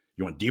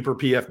 You want deeper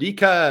PFD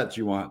cuts?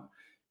 You want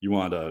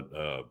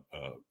to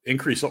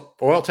increase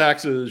oil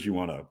taxes? You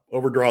want to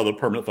overdraw the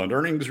permanent fund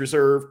earnings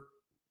reserve,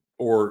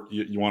 or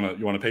you want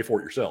to pay for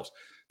it yourselves?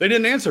 They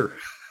didn't answer.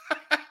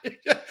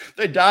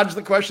 They dodged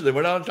the question. They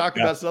went on and talked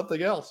about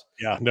something else.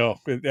 Yeah, no,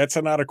 that's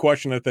not a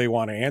question that they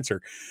want to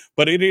answer,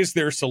 but it is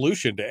their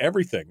solution to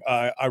everything.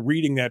 I'm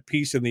reading that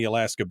piece in the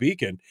Alaska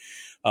Beacon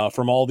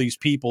from all these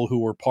people who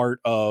were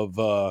part of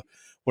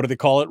what do they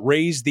call it?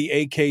 Raise the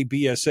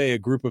AKBSA, a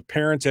group of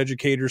parents,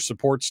 educators,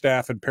 support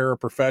staff, and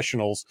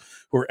paraprofessionals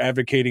who are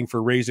advocating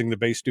for raising the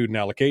base student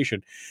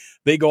allocation.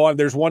 They go on.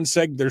 There's one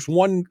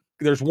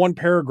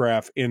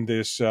paragraph in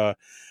this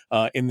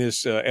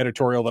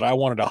editorial that I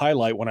wanted to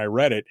highlight when I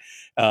read it.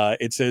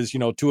 It says,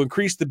 to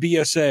increase the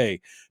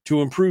BSA,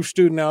 to improve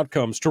student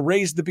outcomes, to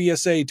raise the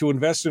BSA, to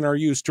invest in our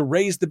youth, to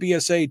raise the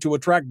BSA, to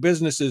attract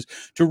businesses,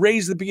 to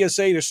raise the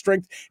BSA to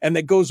strength. And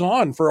that goes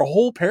on for a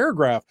whole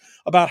paragraph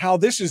about how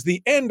this is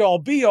the end all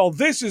be all.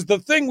 This is the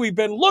thing we've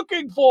been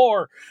looking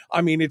for.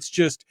 I mean, it's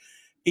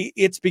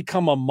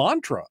become a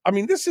mantra. I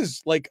mean, this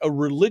is like a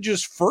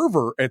religious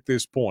fervor at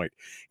this point.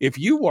 If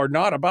you are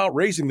not about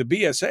raising the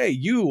BSA,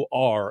 you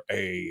are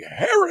a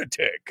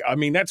heretic. I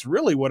mean, that's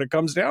really what it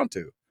comes down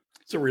to.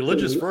 It's a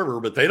religious fervor,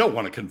 but they don't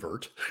want to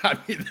convert. I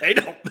mean, they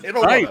don't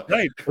right, want to.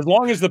 Right. As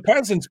long as the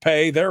peasants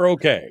pay, they're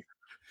okay.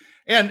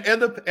 And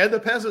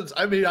the peasants,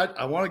 I mean,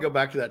 I want to go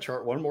back to that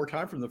chart one more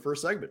time from the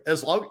first segment.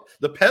 As long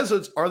the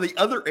peasants are the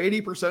other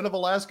 80% of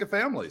Alaska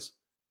families.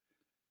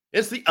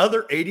 It's the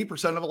other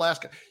 80% of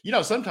Alaska.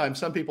 Sometimes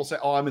some people say,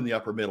 "Oh, I'm in the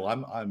upper middle.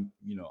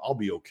 I'll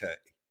be okay."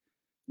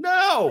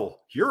 No,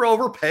 you're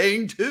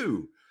overpaying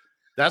too.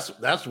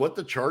 That's what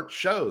the chart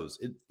shows.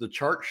 The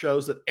chart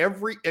shows that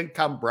every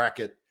income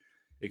bracket,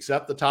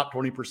 except the top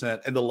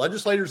 20%, and the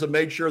legislators have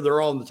made sure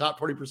they're all in the top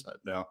 20%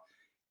 now.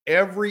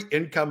 Every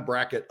income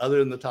bracket other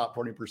than the top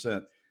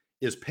 20%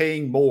 is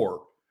paying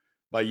more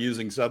by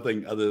using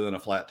something other than a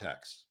flat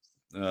tax,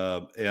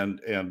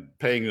 and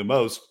paying the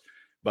most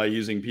by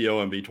using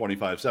POMB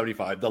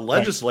 2575, the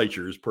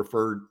legislature's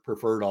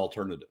preferred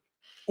alternative.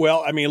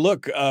 Well, I mean,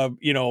 look, credit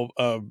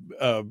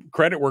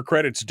where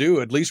credit's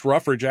due. At least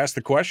Ruffridge asked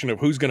the question of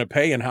who's going to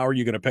pay and how are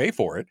you going to pay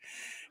for it?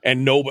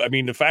 And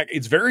the fact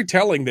it's very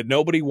telling that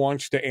nobody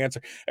wants to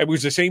answer. It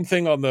was the same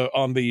thing on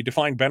the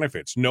defined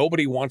benefits.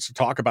 Nobody wants to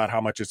talk about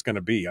how much it's going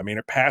to be. I mean,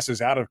 it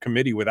passes out of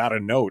committee without a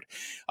note.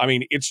 I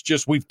mean, it's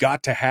just, we've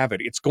got to have it.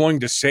 It's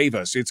going to save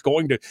us. It's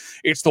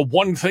the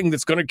one thing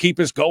that's going to keep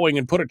us going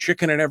and put a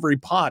chicken in every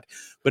pot,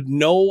 but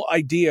no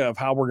idea of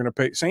how we're going to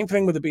pay. Same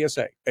thing with the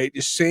BSA.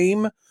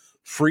 Same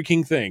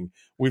freaking thing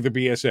with the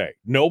BSA.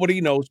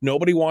 Nobody knows.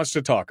 Nobody wants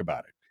to talk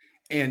about it.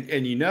 And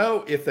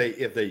if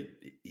they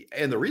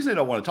and the reason they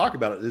don't want to talk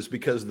about it is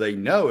because they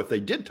know if they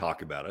did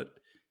talk about it,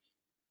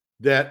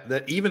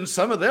 that even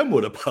some of them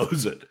would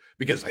oppose it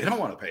because they don't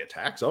want to pay a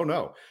tax. Oh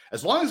no.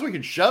 As long as we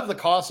can shove the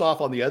costs off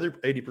on the other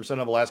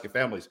 80% of Alaska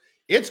families,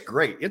 it's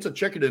great. It's a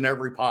chicken in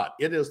every pot.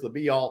 It is the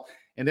be all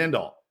and end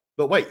all.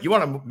 But wait, you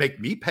want to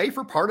make me pay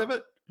for part of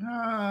it?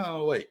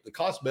 No, wait, the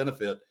cost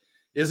benefit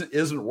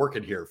isn't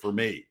working here for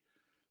me.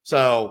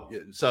 So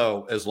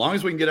as long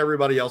as we can get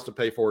everybody else to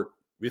pay for it,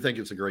 we think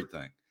it's a great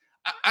thing.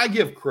 I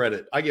give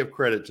credit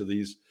to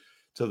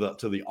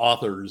the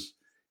authors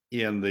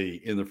in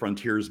the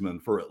Frontiersmen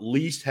for at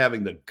least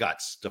having the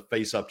guts to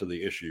face up to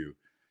the issue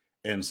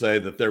and say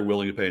that they're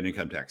willing to pay an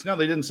income tax. Now,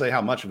 they didn't say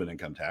how much of an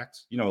income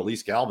tax.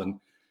 Elise Galvin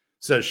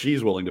says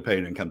she's willing to pay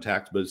an income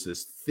tax, but it's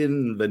this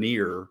thin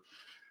veneer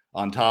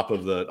on top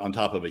of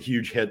a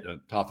huge head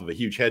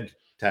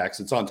tax.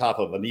 It's on top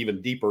of an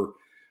even deeper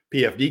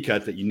PFD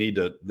cut that you need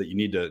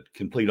to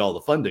complete all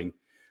the funding.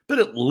 But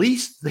at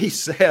least they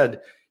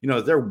said,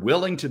 they're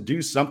willing to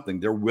do something.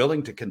 They're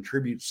willing to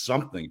contribute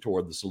something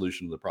toward the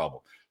solution of the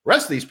problem. The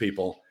rest of these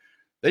people,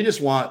 they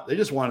just want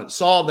it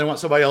solved. They want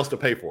somebody else to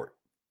pay for it.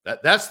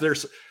 That's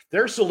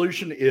their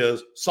solution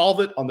is solve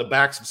it on the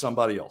backs of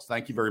somebody else.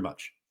 Thank you very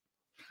much.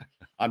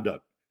 I'm done.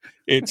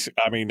 This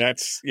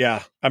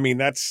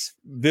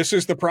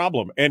is the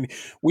problem. And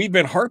we've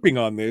been harping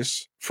on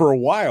this for a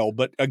while,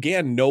 but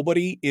again,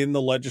 nobody in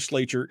the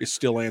legislature is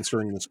still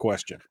answering this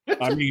question.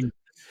 I mean,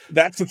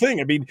 that's the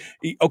thing. I mean,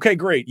 okay,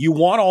 great. You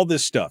want all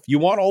this stuff. You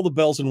want all the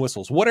bells and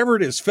whistles, whatever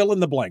it is, fill in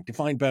the blank,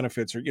 defined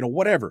benefits or,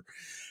 whatever.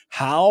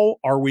 How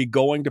are we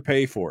going to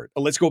pay for it?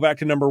 Let's go back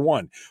to number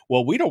one.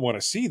 Well, we don't want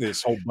to see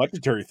this whole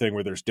budgetary thing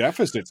where there's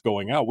deficits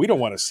going out. We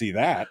don't want to see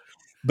that.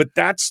 But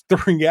that's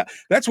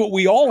what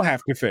we all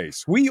have to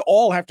face. We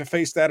all have to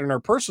face that in our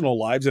personal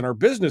lives, in our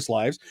business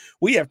lives.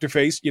 We have to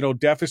face,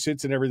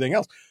 deficits and everything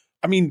else.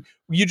 I mean,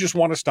 you just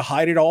want us to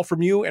hide it all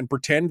from you and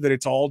pretend that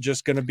it's all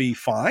just going to be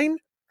fine?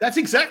 That's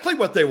exactly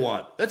what they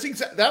want. That's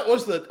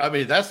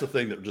the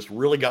thing that just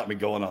really got me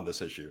going on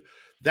this issue.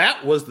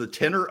 That was the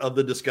tenor of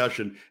the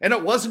discussion. And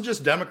it wasn't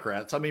just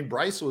Democrats. I mean,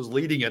 Bryce was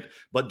leading it,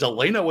 but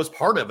Delana was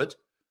part of it.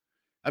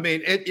 I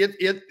mean,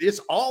 it's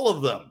all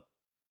of them.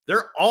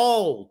 They're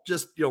all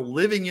just,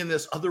 living in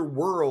this other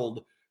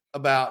world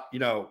about,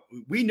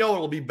 we know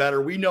it'll be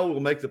better. We know we'll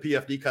make the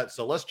PFD cuts.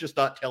 So let's just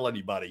not tell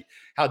anybody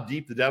how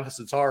deep the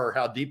deficits are or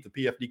how deep the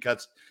PFD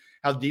cuts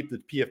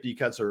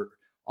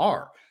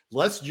are.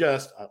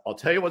 I'll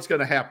tell you what's going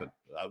to happen.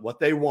 What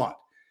they want.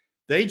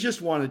 They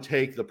just want to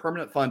take the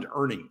permanent fund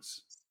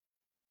earnings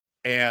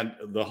and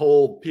the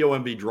whole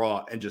POMB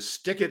draw and just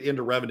stick it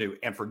into revenue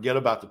and forget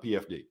about the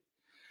PFD.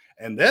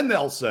 And then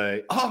they'll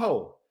say,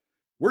 oh,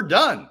 we're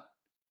done.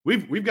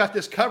 We've got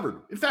this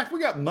covered. In fact, we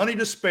got money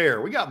to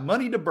spare. We got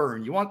money to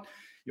burn. You want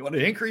You want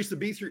to increase the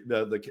B3,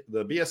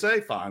 the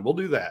BSA? Fine, we'll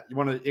do that. You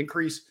want to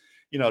increase,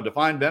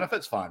 defined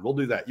benefits? Fine, we'll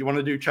do that. You want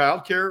to do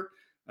child care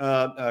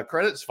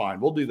credits? Fine,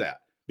 we'll do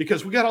that,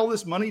 because we got all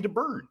this money to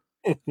burn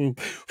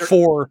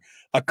for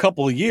a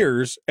couple of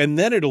years, and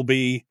then it'll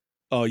be,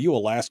 oh, you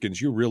Alaskans,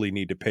 you really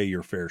need to pay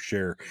your fair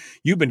share.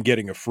 You've been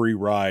getting a free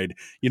ride.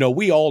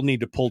 We all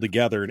need to pull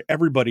together, and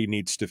everybody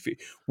needs to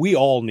we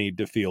all need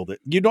to feel that.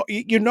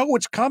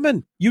 It's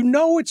coming.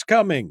 It's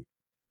coming.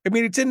 I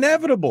mean, it's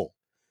inevitable.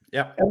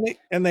 Yeah.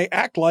 And they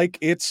act like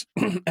it's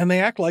and they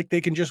act like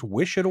they can just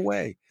wish it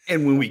away.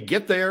 And when we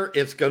get there,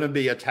 it's going to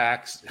be a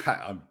tax.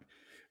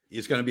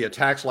 It's going to be a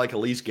tax like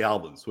Elise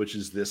Galvin's, which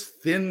is this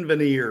thin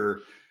veneer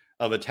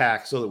of a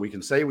tax, so that we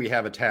can say we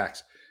have a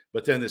tax,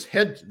 but then this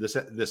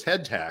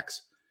head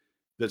tax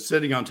that's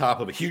sitting on top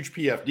of a huge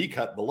PFD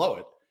cut below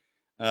it,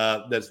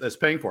 that's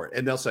paying for it.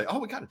 And they'll say, "Oh,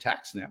 we got a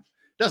tax now.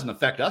 Doesn't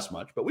affect us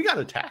much, but we got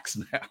a tax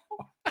now."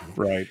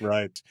 Right.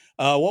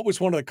 What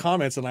was one of the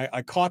comments? And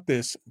I caught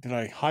this. Did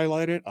I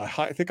highlight it?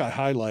 I think I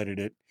highlighted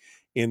it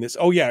in this.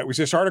 Oh, yeah. It was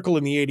this article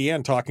in the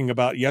ADN talking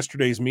about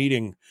yesterday's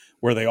meeting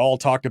where they all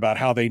talked about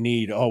how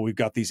we've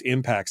got these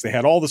impacts. They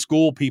had all the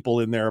school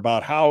people in there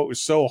about how it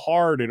was so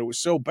hard and it was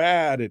so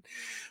bad and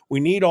we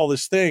need all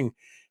this thing.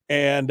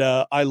 And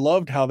I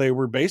loved how they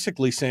were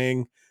basically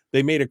saying,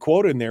 they made a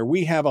quote in there.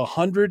 We have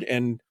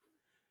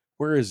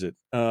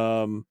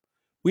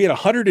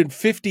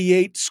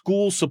 158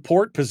 school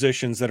support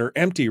positions that are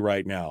empty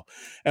right now.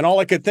 And all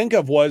I could think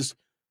of was,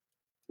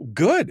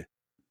 good.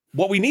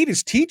 What we need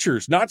is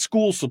teachers, not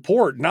school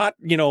support, not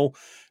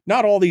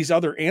all these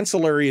other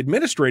ancillary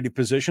administrative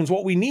positions.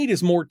 What we need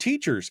is more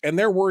teachers. And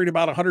they're worried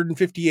about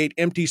 158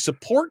 empty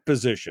support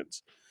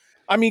positions.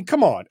 I mean,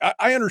 come on.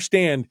 I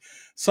understand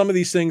some of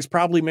these things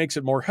probably makes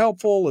it more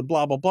helpful and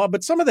blah, blah, blah.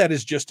 But some of that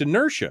is just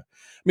inertia.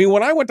 I mean,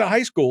 when I went to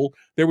high school,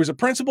 there was a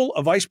principal,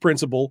 a vice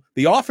principal,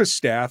 the office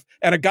staff,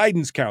 and a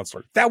guidance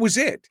counselor. That was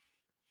it.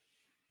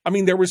 I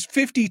mean, there was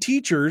 50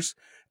 teachers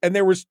and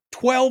there was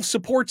 12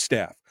 support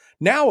staff.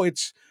 Now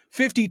it's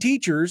 50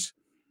 teachers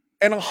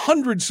and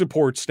 100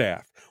 support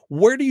staff.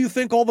 Where do you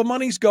think all the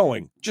money's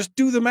going? Just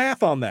do the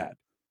math on that.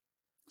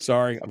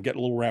 Sorry, I'm getting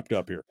a little wrapped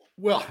up here.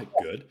 Well,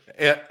 good.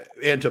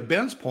 And to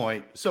Ben's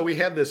point, so we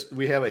have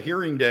a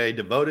hearing day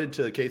devoted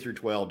to K through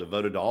 12,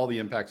 devoted to all the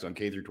impacts on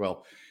K through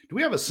 12. Do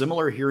we have a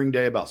similar hearing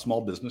day about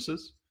small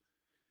businesses?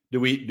 Do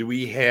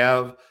we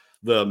have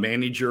the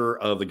manager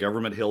of the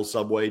Government Hill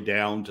subway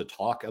down to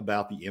talk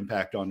about the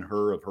impact on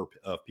her of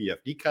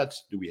PFD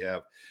cuts? Do we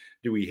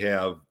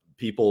have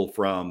people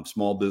from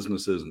small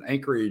businesses in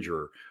Anchorage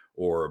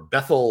or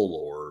Bethel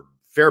or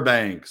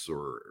Fairbanks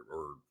or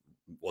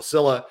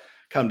Wasilla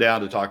come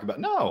down to talk about?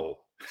 No,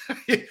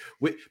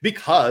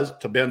 because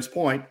to Ben's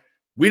point,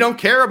 we don't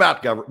care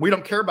about government. We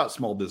don't care about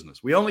small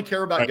business. We only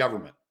care about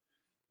government.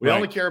 We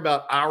only care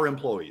about our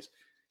employees.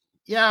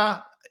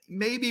 Yeah,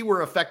 maybe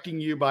we're affecting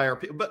you by our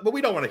people, but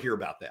we don't want to hear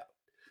about that.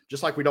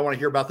 Just like we don't want to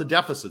hear about the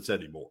deficits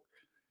anymore.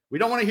 We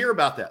don't want to hear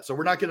about that. So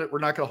we're not going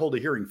to hold a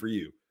hearing for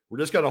you. We're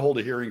just going to hold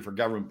a hearing for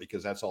government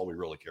because that's all we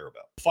really care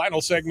about.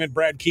 Final segment,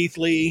 Brad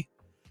Keithley,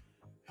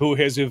 who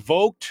has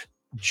evoked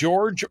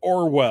George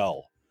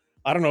Orwell.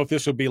 I don't know if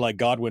this would be like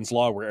Godwin's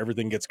law where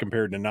everything gets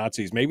compared to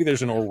Nazis. Maybe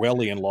there's an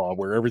Orwellian law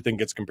where everything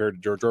gets compared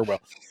to George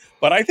Orwell.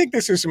 But I think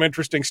this is some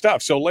interesting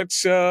stuff. So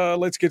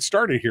let's get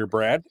started here,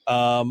 Brad.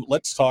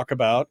 Let's talk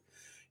about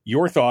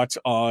your thoughts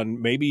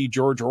on maybe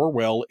George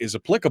Orwell is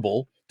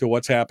applicable to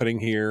what's happening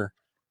here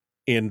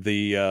in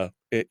the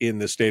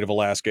state of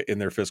Alaska in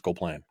their fiscal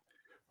plan.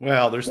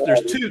 Well,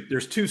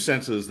 there's two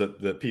senses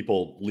that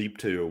people leap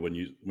to when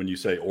you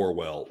say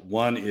Orwell.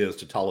 One is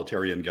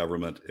totalitarian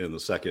government, and the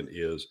second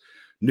is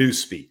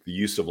newspeak, the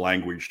use of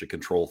language to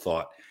control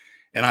thought.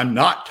 And I'm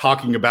not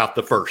talking about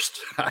the first.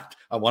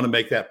 I want to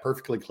make that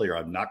perfectly clear.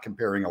 I'm not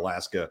comparing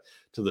Alaska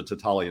to the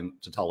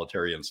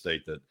totalitarian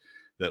state that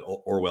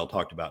Orwell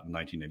talked about in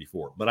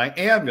 1984. But I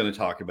am going to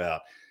talk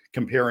about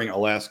comparing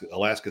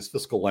Alaska's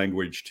fiscal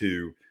language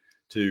to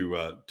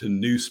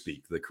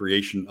newspeak, the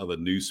creation of a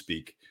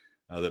newspeak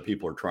that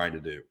people are trying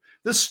to do.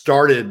 This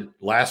started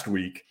last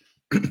week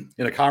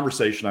in a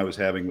conversation I was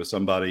having with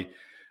somebody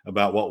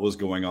about what was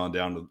going on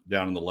down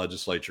in the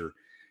legislature.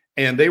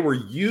 And they were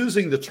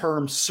using the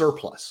term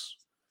surplus,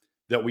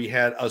 that we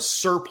had a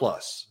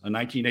surplus, a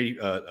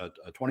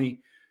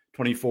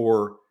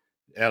 2024,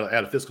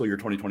 at a fiscal year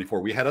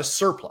 2024, we had a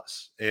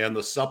surplus. And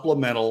the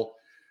supplemental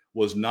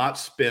was not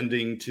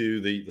spending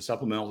to the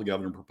supplemental the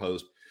governor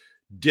proposed,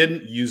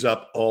 didn't use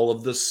up all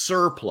of the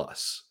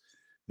surplus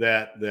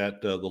that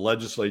the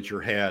legislature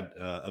had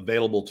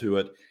available to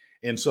it.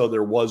 And so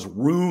there was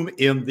room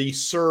in the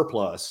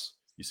surplus.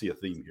 You see a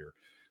theme here.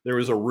 There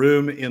was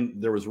room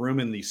in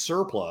the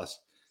surplus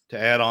to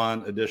add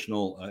on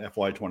additional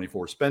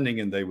FY24 spending,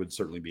 and they would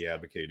certainly be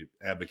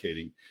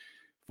advocating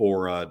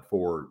for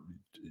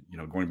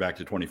going back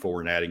to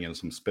 24 and adding in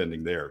some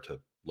spending there to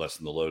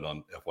lessen the load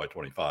on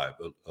FY25,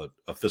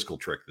 a fiscal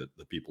trick that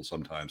the people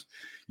sometimes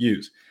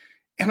use.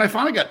 And I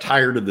finally got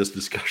tired of this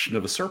discussion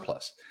of a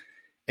surplus,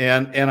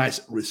 and I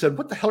said,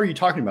 "What the hell are you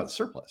talking about, the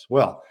surplus?"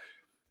 Well,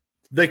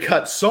 They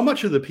cut so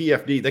much of the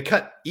PFD. They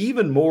cut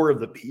even more of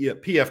the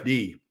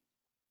PFD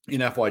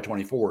in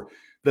FY24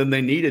 than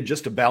they needed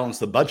just to balance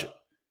the budget.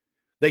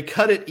 They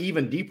cut it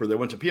even deeper. They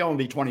went to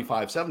POMV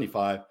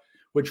 2575,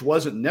 which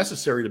wasn't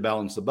necessary to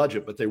balance the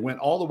budget, but they went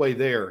all the way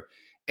there.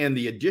 And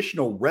the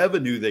additional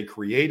revenue they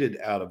created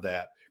out of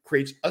that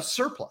creates a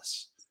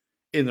surplus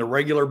in the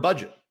regular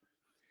budget.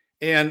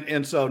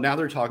 And so now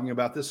they're talking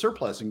about this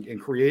surplus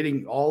and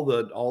creating all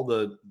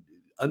the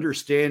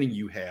understanding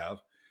you have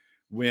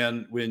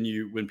when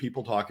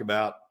people talk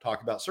about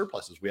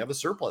surpluses. We have a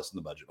surplus in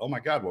the budget. Oh my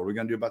God, what are we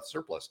going to do about the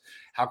surplus?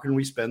 How can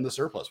we spend the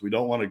surplus? We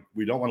don't want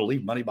to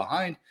leave money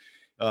behind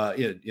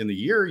in the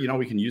year.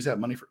 We can use that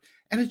money for.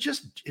 And it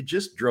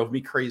just drove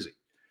me crazy.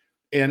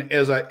 And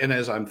as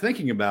I'm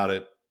thinking about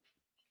it,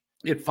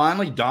 it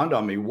finally dawned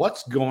on me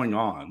what's going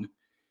on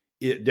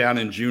down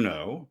in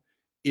Juneau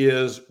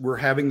is we're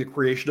having the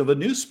creation of a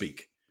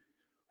newspeak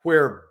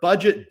where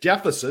budget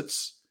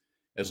deficits,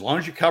 as long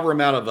as you cover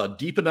them out of a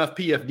deep enough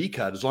PFD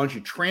cut, as long as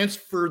you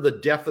transfer the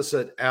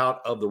deficit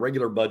out of the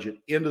regular budget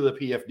into the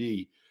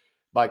PFD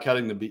by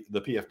cutting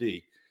the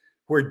PFD,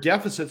 where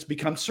deficits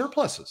become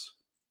surpluses.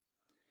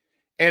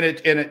 And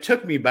it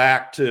took me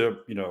back to,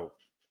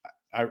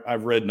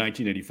 I've read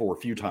 1984 a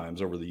few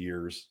times over the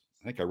years.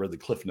 I think I read the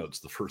Cliff Notes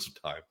the first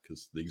time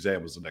because the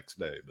exam was the next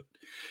day.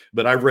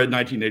 But I've read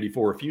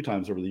 1984 a few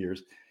times over the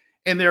years.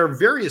 And there are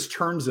various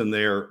terms in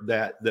there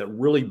that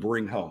really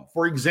bring home.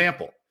 For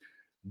example,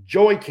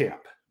 joy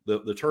camp.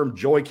 The term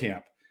joy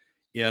camp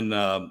in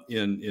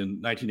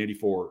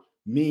 1984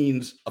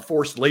 means a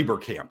forced labor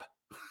camp.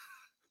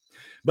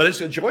 But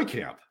it's a joy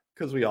camp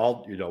because we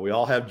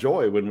all have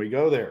joy when we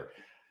go there.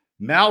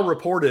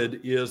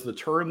 Malreported is the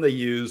term they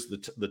use.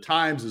 The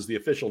Times is the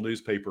official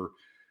newspaper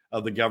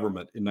of the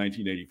government in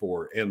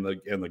 1984, and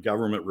the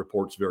government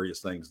reports various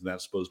things, and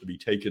that's supposed to be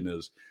taken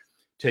as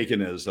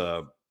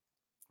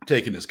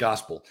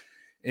gospel.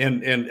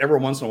 And every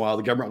once in a while,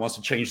 the government wants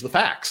to change the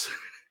facts.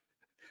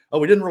 Oh,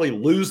 we didn't really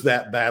lose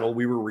that battle;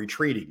 we were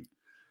retreating.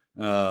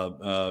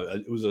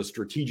 It was a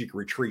strategic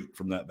retreat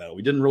from that battle.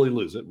 We didn't really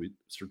lose it; we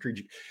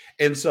strategic.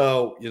 And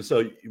so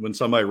when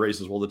somebody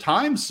raises, well, the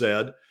Times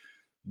said.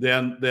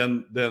 Then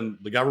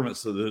the government,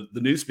 so the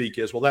newspeak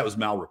is, well, that was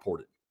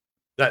malreported.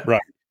 That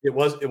right. It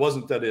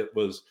wasn't that it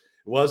was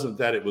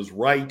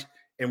right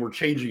and we're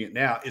changing it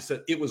now. It's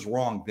that it was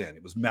wrong then.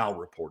 It was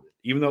malreported.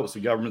 Even though it was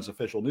the government's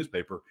official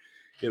newspaper,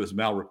 it was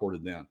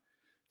malreported then.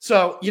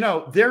 So,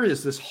 there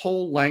is this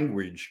whole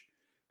language.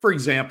 For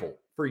example,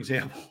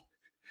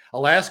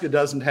 Alaska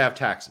doesn't have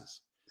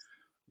taxes.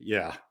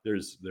 Yeah,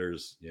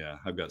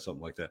 I've got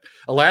something like that.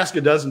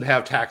 Alaska doesn't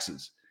have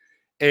taxes.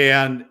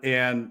 And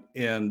when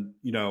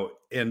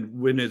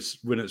it's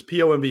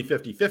POMV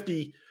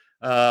 50/50,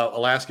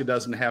 Alaska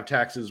doesn't have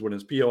taxes. When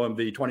it's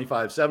POMV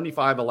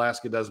 25/75,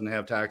 Alaska doesn't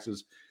have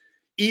taxes.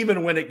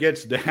 Even when it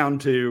gets down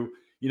to,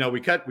 we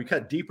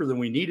cut deeper than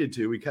we needed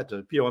to. We cut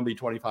to POMV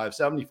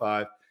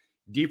 25/75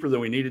 deeper than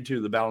we needed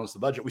to balance the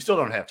budget. We still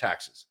don't have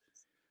taxes,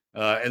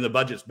 and the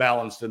budget's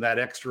balanced, and that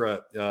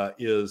extra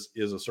is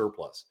a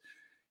surplus.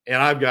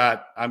 And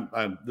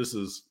this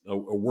is a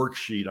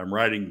worksheet. I'm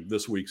writing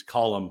this week's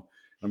column.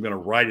 I'm going to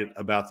write it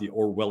about the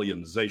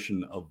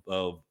Orwellianization of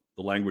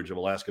the language of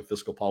Alaska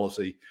fiscal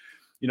policy.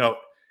 The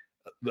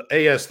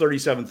AS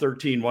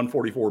 3713,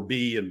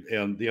 144B,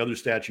 and the other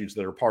statutes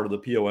that are part of the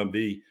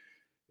POMV,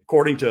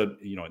 according to,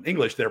 in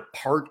English, they're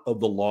part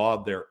of the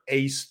law. They're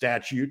a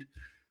statute.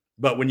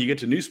 But when you get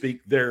to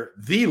Newspeak, they're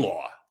the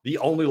law, the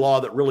only law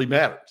that really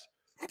matters.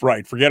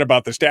 Right. Forget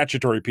about the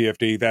statutory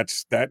PFD.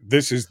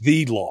 This is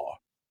the law.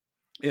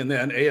 And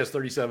then AS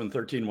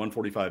 3713,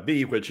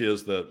 145B, which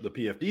is the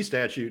PFD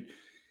statute.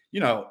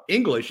 In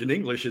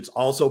English, it's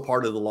also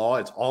part of the law.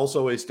 It's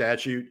also a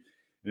statute,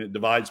 and it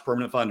divides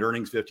permanent fund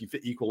earnings 50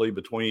 equally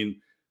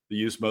between the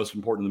use most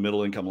important in the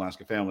middle income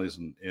Alaska families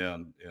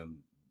and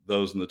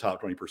those in the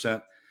top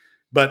 20%.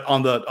 But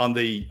on the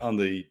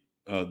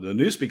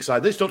Newspeak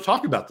side, they just don't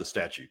talk about the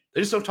statute.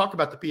 They just don't talk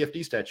about the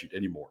PFD statute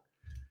anymore.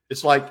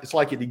 It's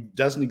like it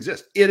doesn't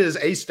exist. It is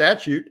a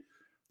statute,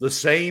 the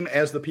same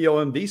as the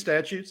POMV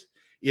statutes.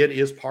 It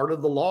is part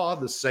of the law,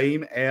 the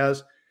same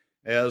as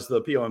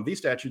the POMV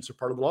statutes are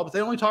part of the law, but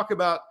they only talk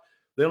about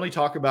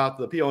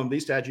the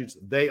POMV statutes.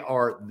 They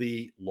are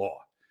the law.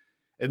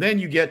 And then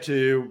you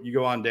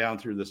go on down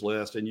through this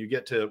list and you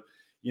get to,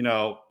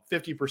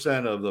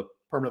 50% of the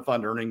permanent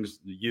fund earnings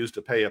used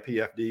to pay a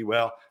PFD.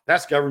 Well,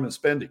 that's government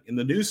spending. In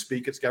the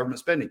Newspeak, it's government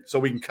spending. So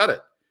we can cut it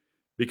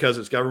because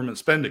it's government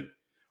spending,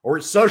 or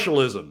it's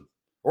socialism,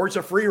 or it's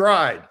a free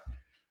ride.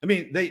 I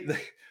mean,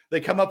 they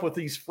come up with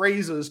these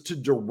phrases to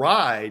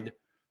deride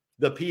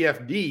the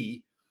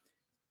PFD.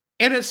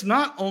 And it's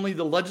not only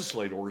the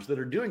legislators that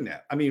are doing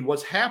that. I mean,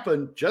 what's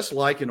happened, just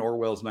like in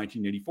Orwell's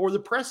 1984, the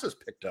press has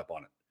picked up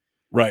on it.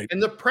 Right.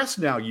 And the press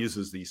now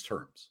uses these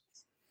terms.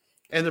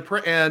 And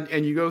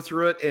and you go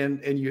through it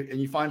and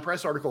you find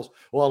press articles.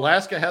 Well,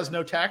 Alaska has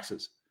no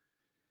taxes.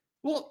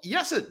 Well,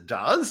 yes, it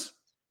does.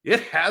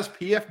 It has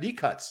PFD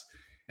cuts,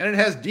 and it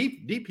has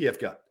deep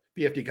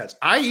PFD cuts.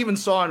 I even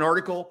saw an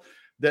article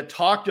that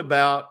talked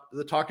about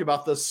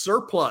the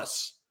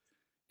surplus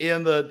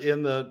in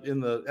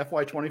the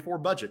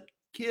FY24 budget.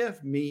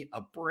 Give me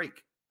a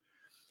break.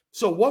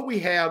 So what we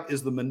have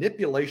is the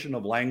manipulation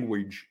of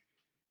language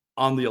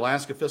on the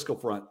Alaska fiscal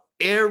front,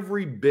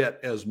 every bit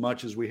as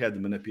much as we had the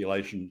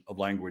manipulation of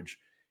language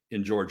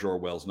in George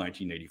Orwell's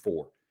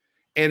 1984.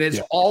 And it's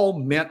all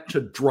meant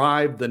to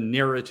drive the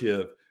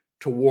narrative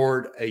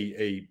toward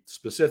a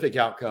specific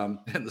outcome.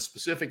 And the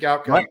specific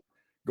outcome,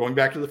 going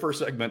back to the first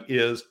segment,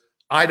 is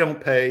I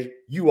don't pay,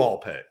 you all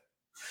pay.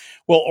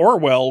 Well,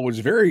 Orwell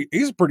he's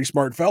a pretty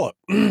smart fellow.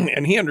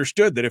 And he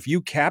understood that if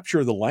you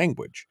capture the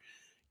language,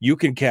 you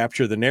can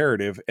capture the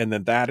narrative, and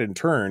then that in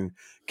turn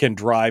can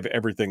drive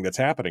everything that's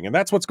happening. And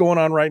that's what's going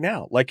on right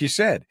now. Like you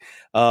said,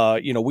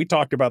 we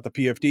talked about the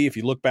PFD. If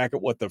you look back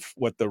at what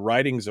the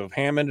writings of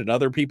Hammond and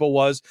other people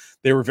was,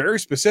 they were very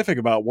specific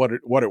about what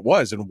it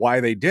was and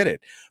why they did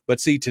it. But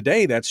see,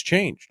 today that's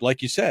changed.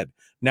 Like you said,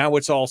 now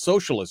it's all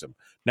socialism.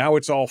 Now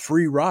it's all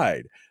free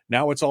ride.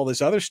 Now it's all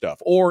this other stuff,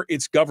 or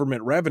it's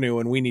government revenue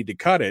and we need to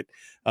cut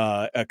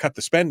the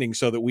spending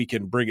so that we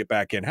can bring it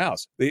back in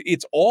house.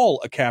 It's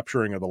all a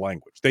capturing of the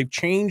language. They've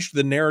changed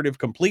the narrative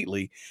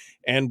completely,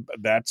 and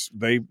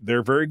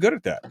they're very good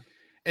at that.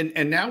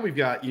 And now we've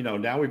got,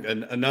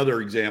 another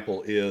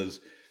example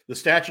is the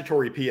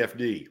statutory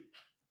PFD.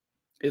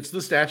 It's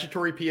the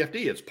statutory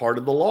PFD. It's part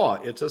of the law.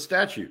 It's a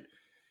statute.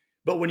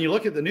 But when you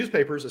look at the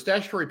newspapers, a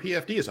statutory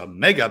PFD is a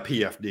mega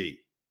PFD.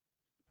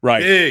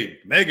 Right. Big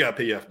mega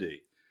PFD.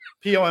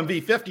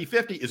 POMV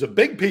 50/50 is a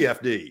big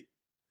PFD.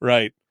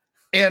 Right.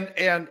 And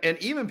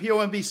even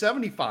POMV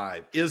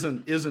 75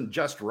 isn't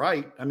just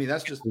right. I mean,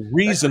 that's just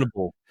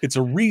reasonable. It's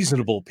a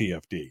reasonable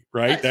PFD,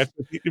 right? That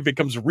it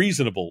becomes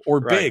reasonable or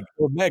big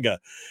or mega,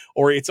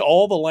 or it's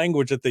all the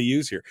language that they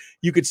use here.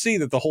 You could see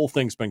that the whole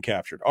thing's been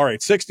captured. All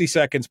right, 60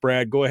 seconds,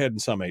 Brad. Go ahead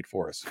and summate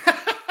for us.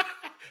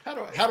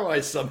 How do I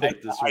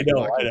summate this? I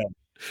know.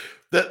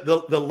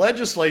 The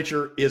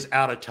legislature is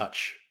out of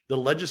touch. The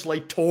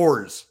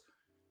legislators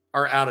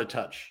are out of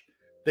touch.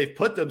 They've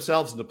put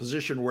themselves in a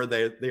position where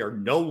they are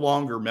no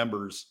longer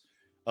members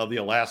of the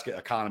Alaska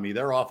economy.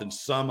 They're off in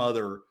some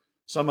other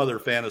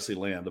fantasy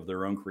land of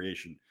their own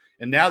creation.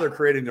 And now they're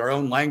creating their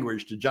own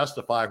language to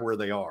justify where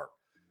they are.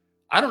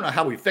 I don't know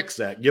how we fix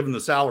that given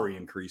the salary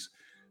increase,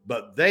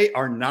 but they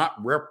are not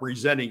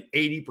representing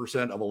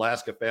 80% of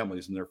Alaska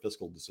families in their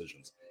fiscal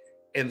decisions.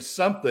 And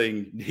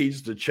something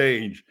needs to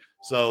change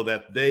so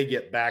that they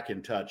get back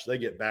in touch. They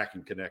get back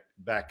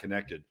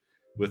connected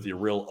with the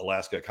real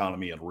Alaska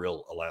economy and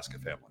real Alaska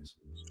families.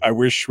 I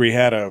wish we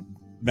had a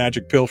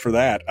magic pill for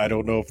that. I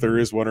don't know if there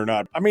is one or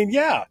not. I mean,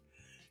 yeah,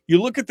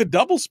 you look at the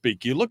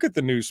doublespeak, you look at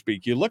the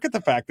newspeak, you look at the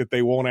fact that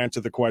they won't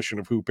answer the question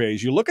of who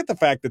pays, you look at the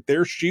fact that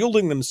they're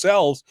shielding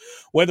themselves,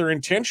 whether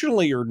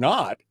intentionally or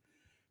not,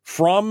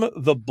 from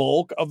the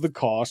bulk of the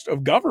cost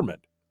of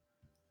government.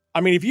 I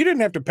mean, if you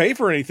didn't have to pay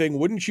for anything,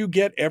 wouldn't you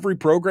get every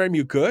program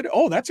you could?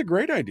 Oh, that's a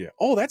great idea.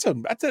 Oh,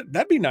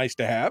 that'd be nice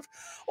to have.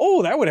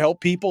 Oh, that would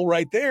help people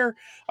right there.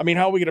 I mean,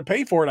 how are we going to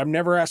pay for it? I'm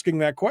never asking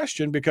that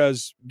question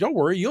because don't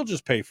worry, you'll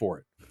just pay for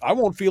it. I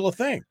won't feel a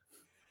thing.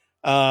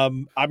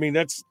 I mean,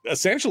 that's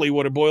essentially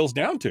what it boils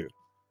down to.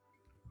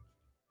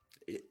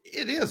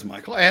 It is,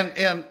 Michael.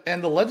 And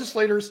the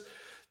legislators,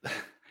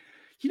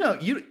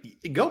 you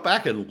go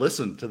back and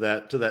listen to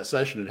that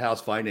session at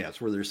House Finance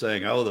where they're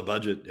saying, "Oh, the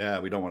budget, yeah,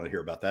 we don't want to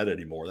hear about that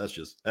anymore.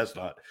 That's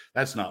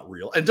not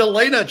real." And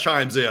Delana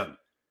chimes in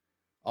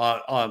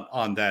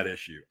on that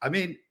issue. I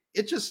mean,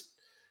 I just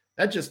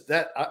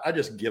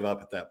give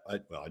up at that.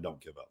 I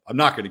don't give up. I'm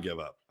not going to give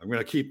up. I'm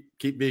going to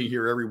keep being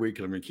here every week,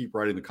 and I'm going to keep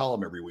writing the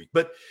column every week.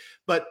 But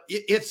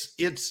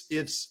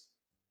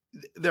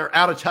they're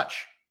out of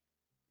touch.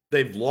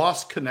 They've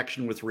lost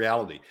connection with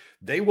reality.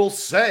 They will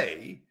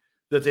say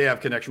that they have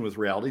connection with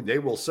reality. They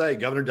will say,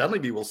 Governor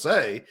Dunleavy will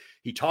say,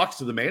 he talks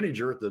to the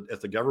manager at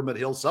the Government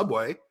Hill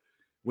subway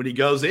when he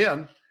goes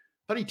in,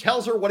 but he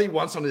tells her what he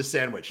wants on his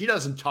sandwich. He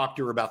doesn't talk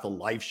to her about the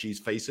life she's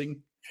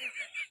facing.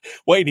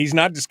 Wait, he's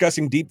not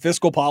discussing deep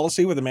fiscal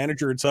policy with the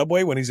manager at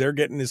Subway when he's there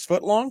getting his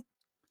foot long?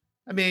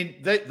 I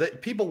mean,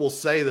 people will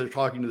say they're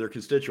talking to their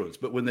constituents,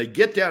 but when they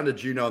get down to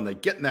Juneau and they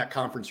get in that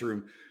conference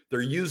room,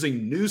 they're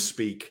using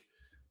newspeak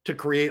to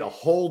create a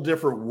whole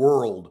different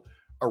world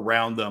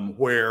around them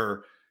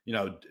where,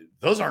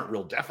 those aren't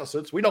real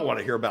deficits. We don't want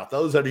to hear about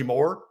those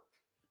anymore.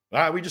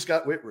 We just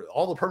got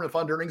all the permanent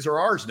fund earnings are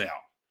ours now.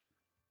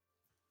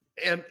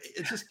 And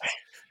it's just,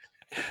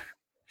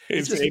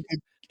 it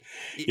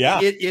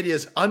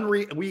is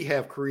unreal. We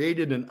have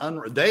created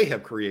they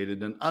have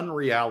created an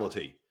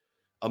unreality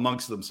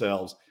amongst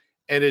themselves.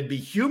 And it'd be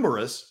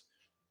humorous.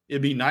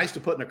 It'd be nice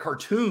to put in a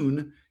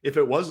cartoon if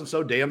it wasn't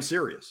so damn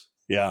serious.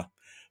 Yeah.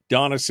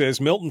 Donna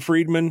says, Milton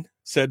Friedman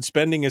said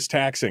spending is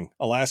taxing.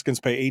 Alaskans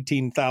pay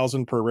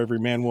 $18,000 per every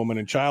man, woman,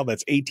 and child.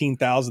 That's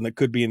 $18,000 that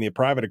could be in the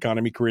private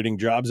economy, creating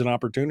jobs and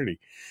opportunity.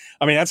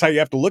 I mean, that's how you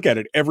have to look at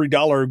it. Every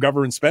dollar of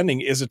government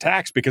spending is a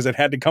tax because it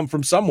had to come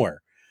from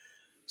somewhere.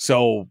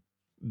 So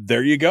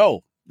there you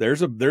go.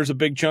 There's a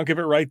big chunk of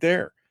it right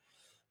there.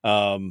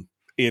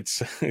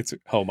 it's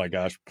oh my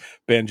gosh.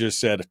 Ben just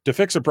said, to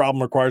fix a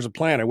problem requires a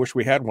plan. I wish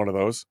we had one of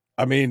those.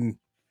 I mean,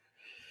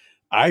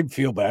 I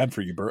feel bad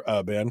for you,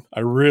 Ben.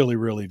 I really,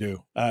 really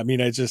do. I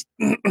mean, I just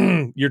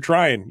you're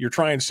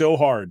trying so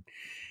hard,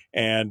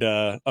 and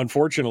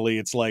unfortunately,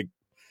 it's like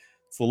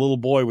it's the little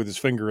boy with his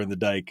finger in the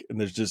dike, and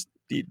there's just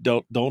you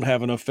don't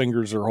have enough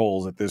fingers or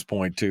holes at this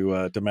point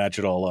to match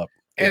it all up.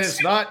 And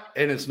it's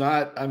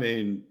not. I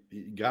mean,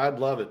 God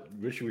love it.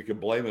 Wish we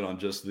could blame it on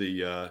just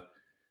the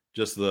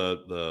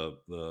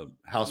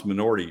House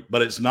minority,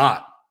 but it's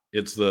not.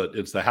 It's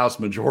the House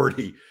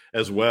majority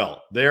as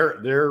well.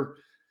 They're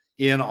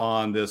in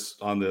on this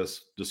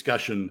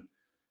discussion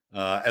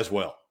as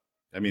well.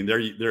 I mean,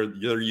 they're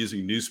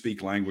using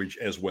newspeak language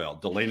as well.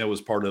 Delano was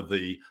part of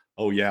the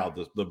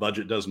the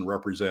budget doesn't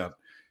represent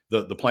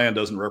the plan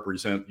doesn't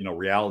represent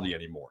reality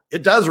anymore.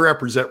 It does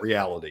represent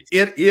reality.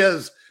 It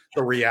is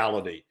the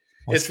reality.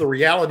 It's the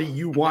reality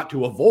you want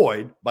to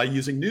avoid by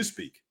using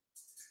newspeak.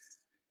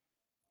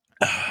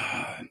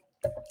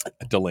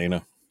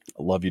 Delana,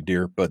 I love you,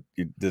 dear, but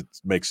it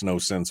makes no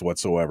sense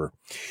whatsoever.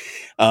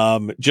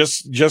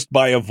 Just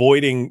by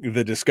avoiding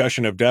the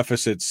discussion of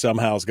deficits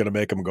somehow is going to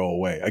make them go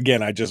away.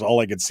 Again, all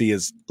I can see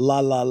is la,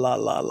 la, la,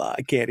 la, la.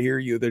 I can't hear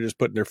you. They're just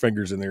putting their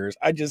fingers in their ears.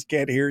 I just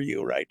can't hear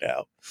you right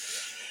now.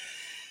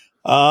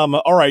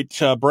 All right,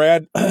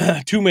 Brad,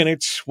 2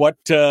 minutes. What,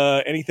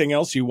 anything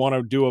else you want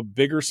to do a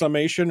bigger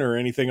summation or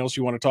anything else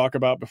you want to talk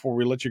about before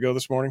we let you go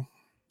this morning?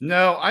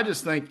 No, I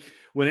just think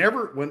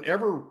whenever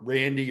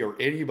Randy or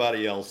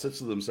anybody else sits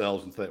to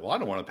themselves and think, well, I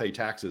don't want to pay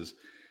taxes,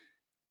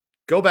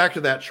 go back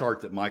to that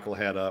chart that Michael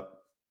had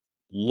up.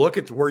 Look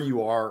at where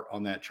you are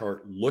on that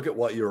chart. Look at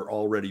what you're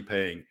already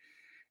paying.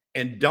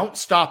 And don't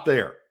stop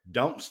there.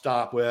 Don't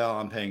stop, well,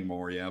 I'm paying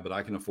more, yeah, but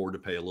I can afford to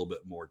pay a little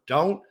bit more.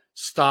 Don't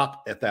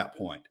stop at that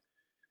point.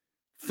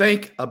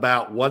 Think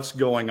about what's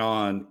going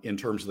on in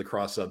terms of the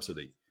cross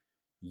subsidy.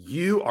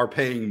 You are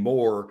paying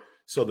more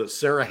so that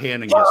Sarah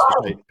Hannon gets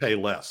to pay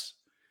less.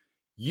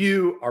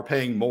 You are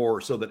paying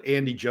more so that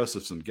Andy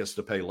Josephson gets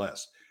to pay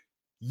less.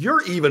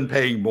 You're even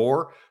paying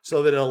more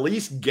so that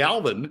Elise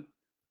Galvin,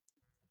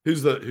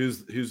 who's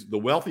the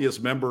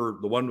wealthiest member,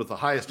 the one with the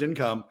highest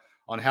income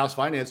on House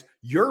Finance,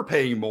 you're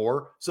paying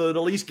more so that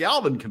Elise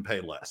Galvin can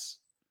pay less.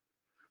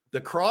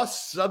 The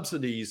cross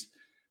subsidies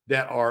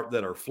that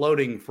are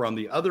floating from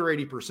the other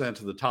 80%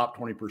 to the top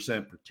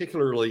 20%,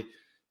 particularly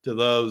to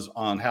those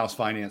on House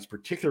Finance,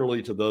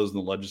 particularly to those in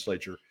the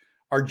legislature,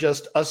 are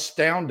just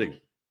astounding.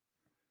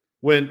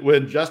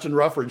 When Justin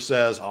Ruffridge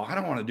says, oh, I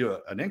don't want to do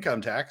an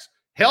income tax.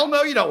 Hell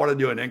no, you don't want to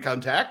do an income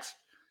tax.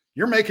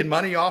 You're making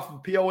money off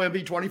of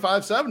POMB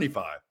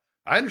 2575.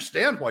 I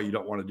understand why you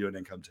don't want to do an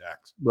income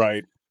tax.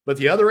 Right. But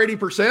the other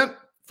 80%,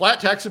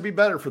 flat tax would be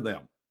better for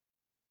them.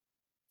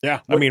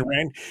 Yeah. I mean,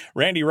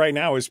 Randy right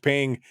now is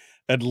paying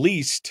at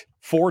least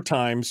 4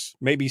 times,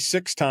 maybe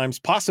 6 times,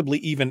 possibly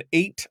even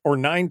 8 or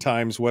 9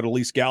 times what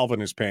Elise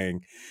Galvin is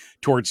paying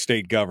towards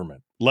state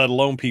government, let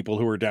alone people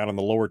who are down in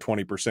the lower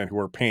 20% who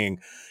are paying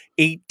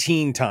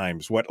 18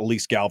 times what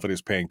Elise Galvin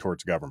is paying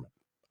towards government.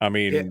 I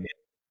mean,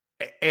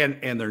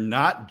 and they're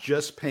not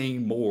just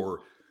paying more.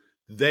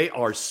 They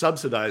are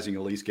subsidizing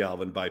Elise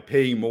Galvin by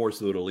paying more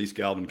so that Elise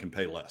Galvin can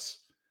pay less.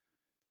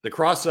 The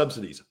cross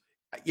subsidies,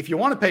 if you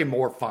want to pay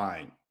more,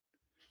 fine.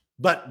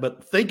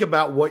 But think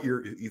about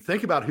you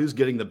think about who's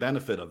getting the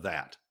benefit of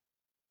that.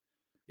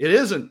 It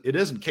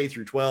isn't K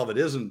through 12. It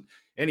isn't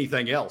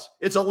anything else.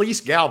 It's Elise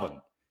Galvin.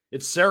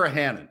 It's Sarah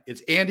Hannon.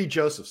 It's Andy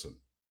Josephson.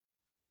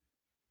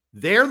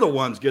 They're the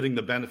ones getting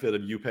the benefit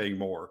of you paying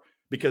more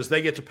because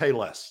they get to pay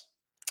less.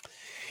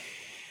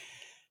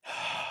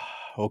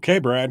 Okay,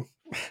 Brad.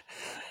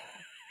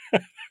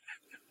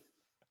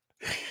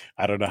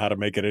 I don't know how to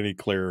make it any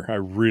clearer. I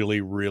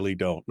really, really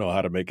don't know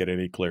how to make it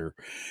any clearer.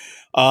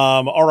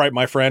 All right,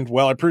 my friend.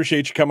 Well, I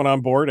appreciate you coming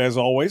on board as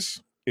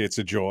always. It's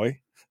a joy.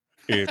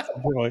 It's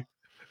a joy.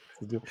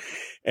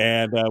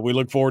 And we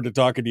look forward to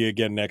talking to you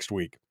again next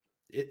week.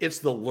 It's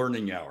the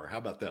learning hour. How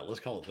about that? Let's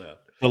call it that.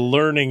 The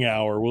learning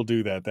hour. We'll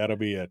do that. That'll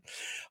be it.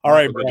 All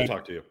right, good to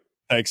talk to you.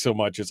 Thanks so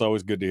much. It's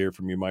always good to hear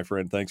from you, my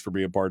friend. Thanks for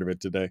being part of it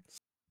today.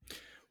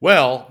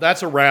 Well,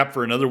 that's a wrap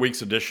for another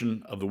week's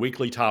edition of the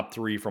weekly top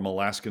 3 from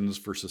Alaskans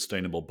for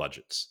Sustainable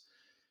Budgets.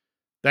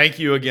 Thank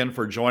you again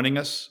for joining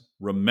us.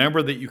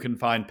 Remember that you can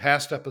find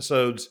past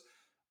episodes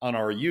on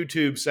our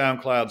YouTube,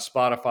 SoundCloud,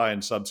 Spotify,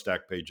 and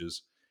Substack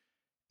pages,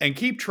 and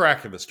keep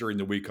track of us during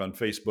the week on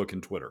Facebook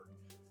and Twitter.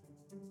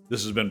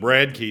 This has been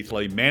Brad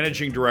Keithley,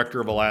 Managing Director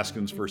of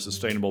Alaskans for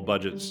Sustainable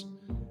Budgets.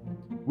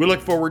 We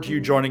look forward to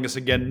you joining us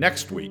again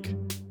next week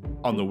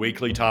on the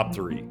weekly top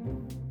 3.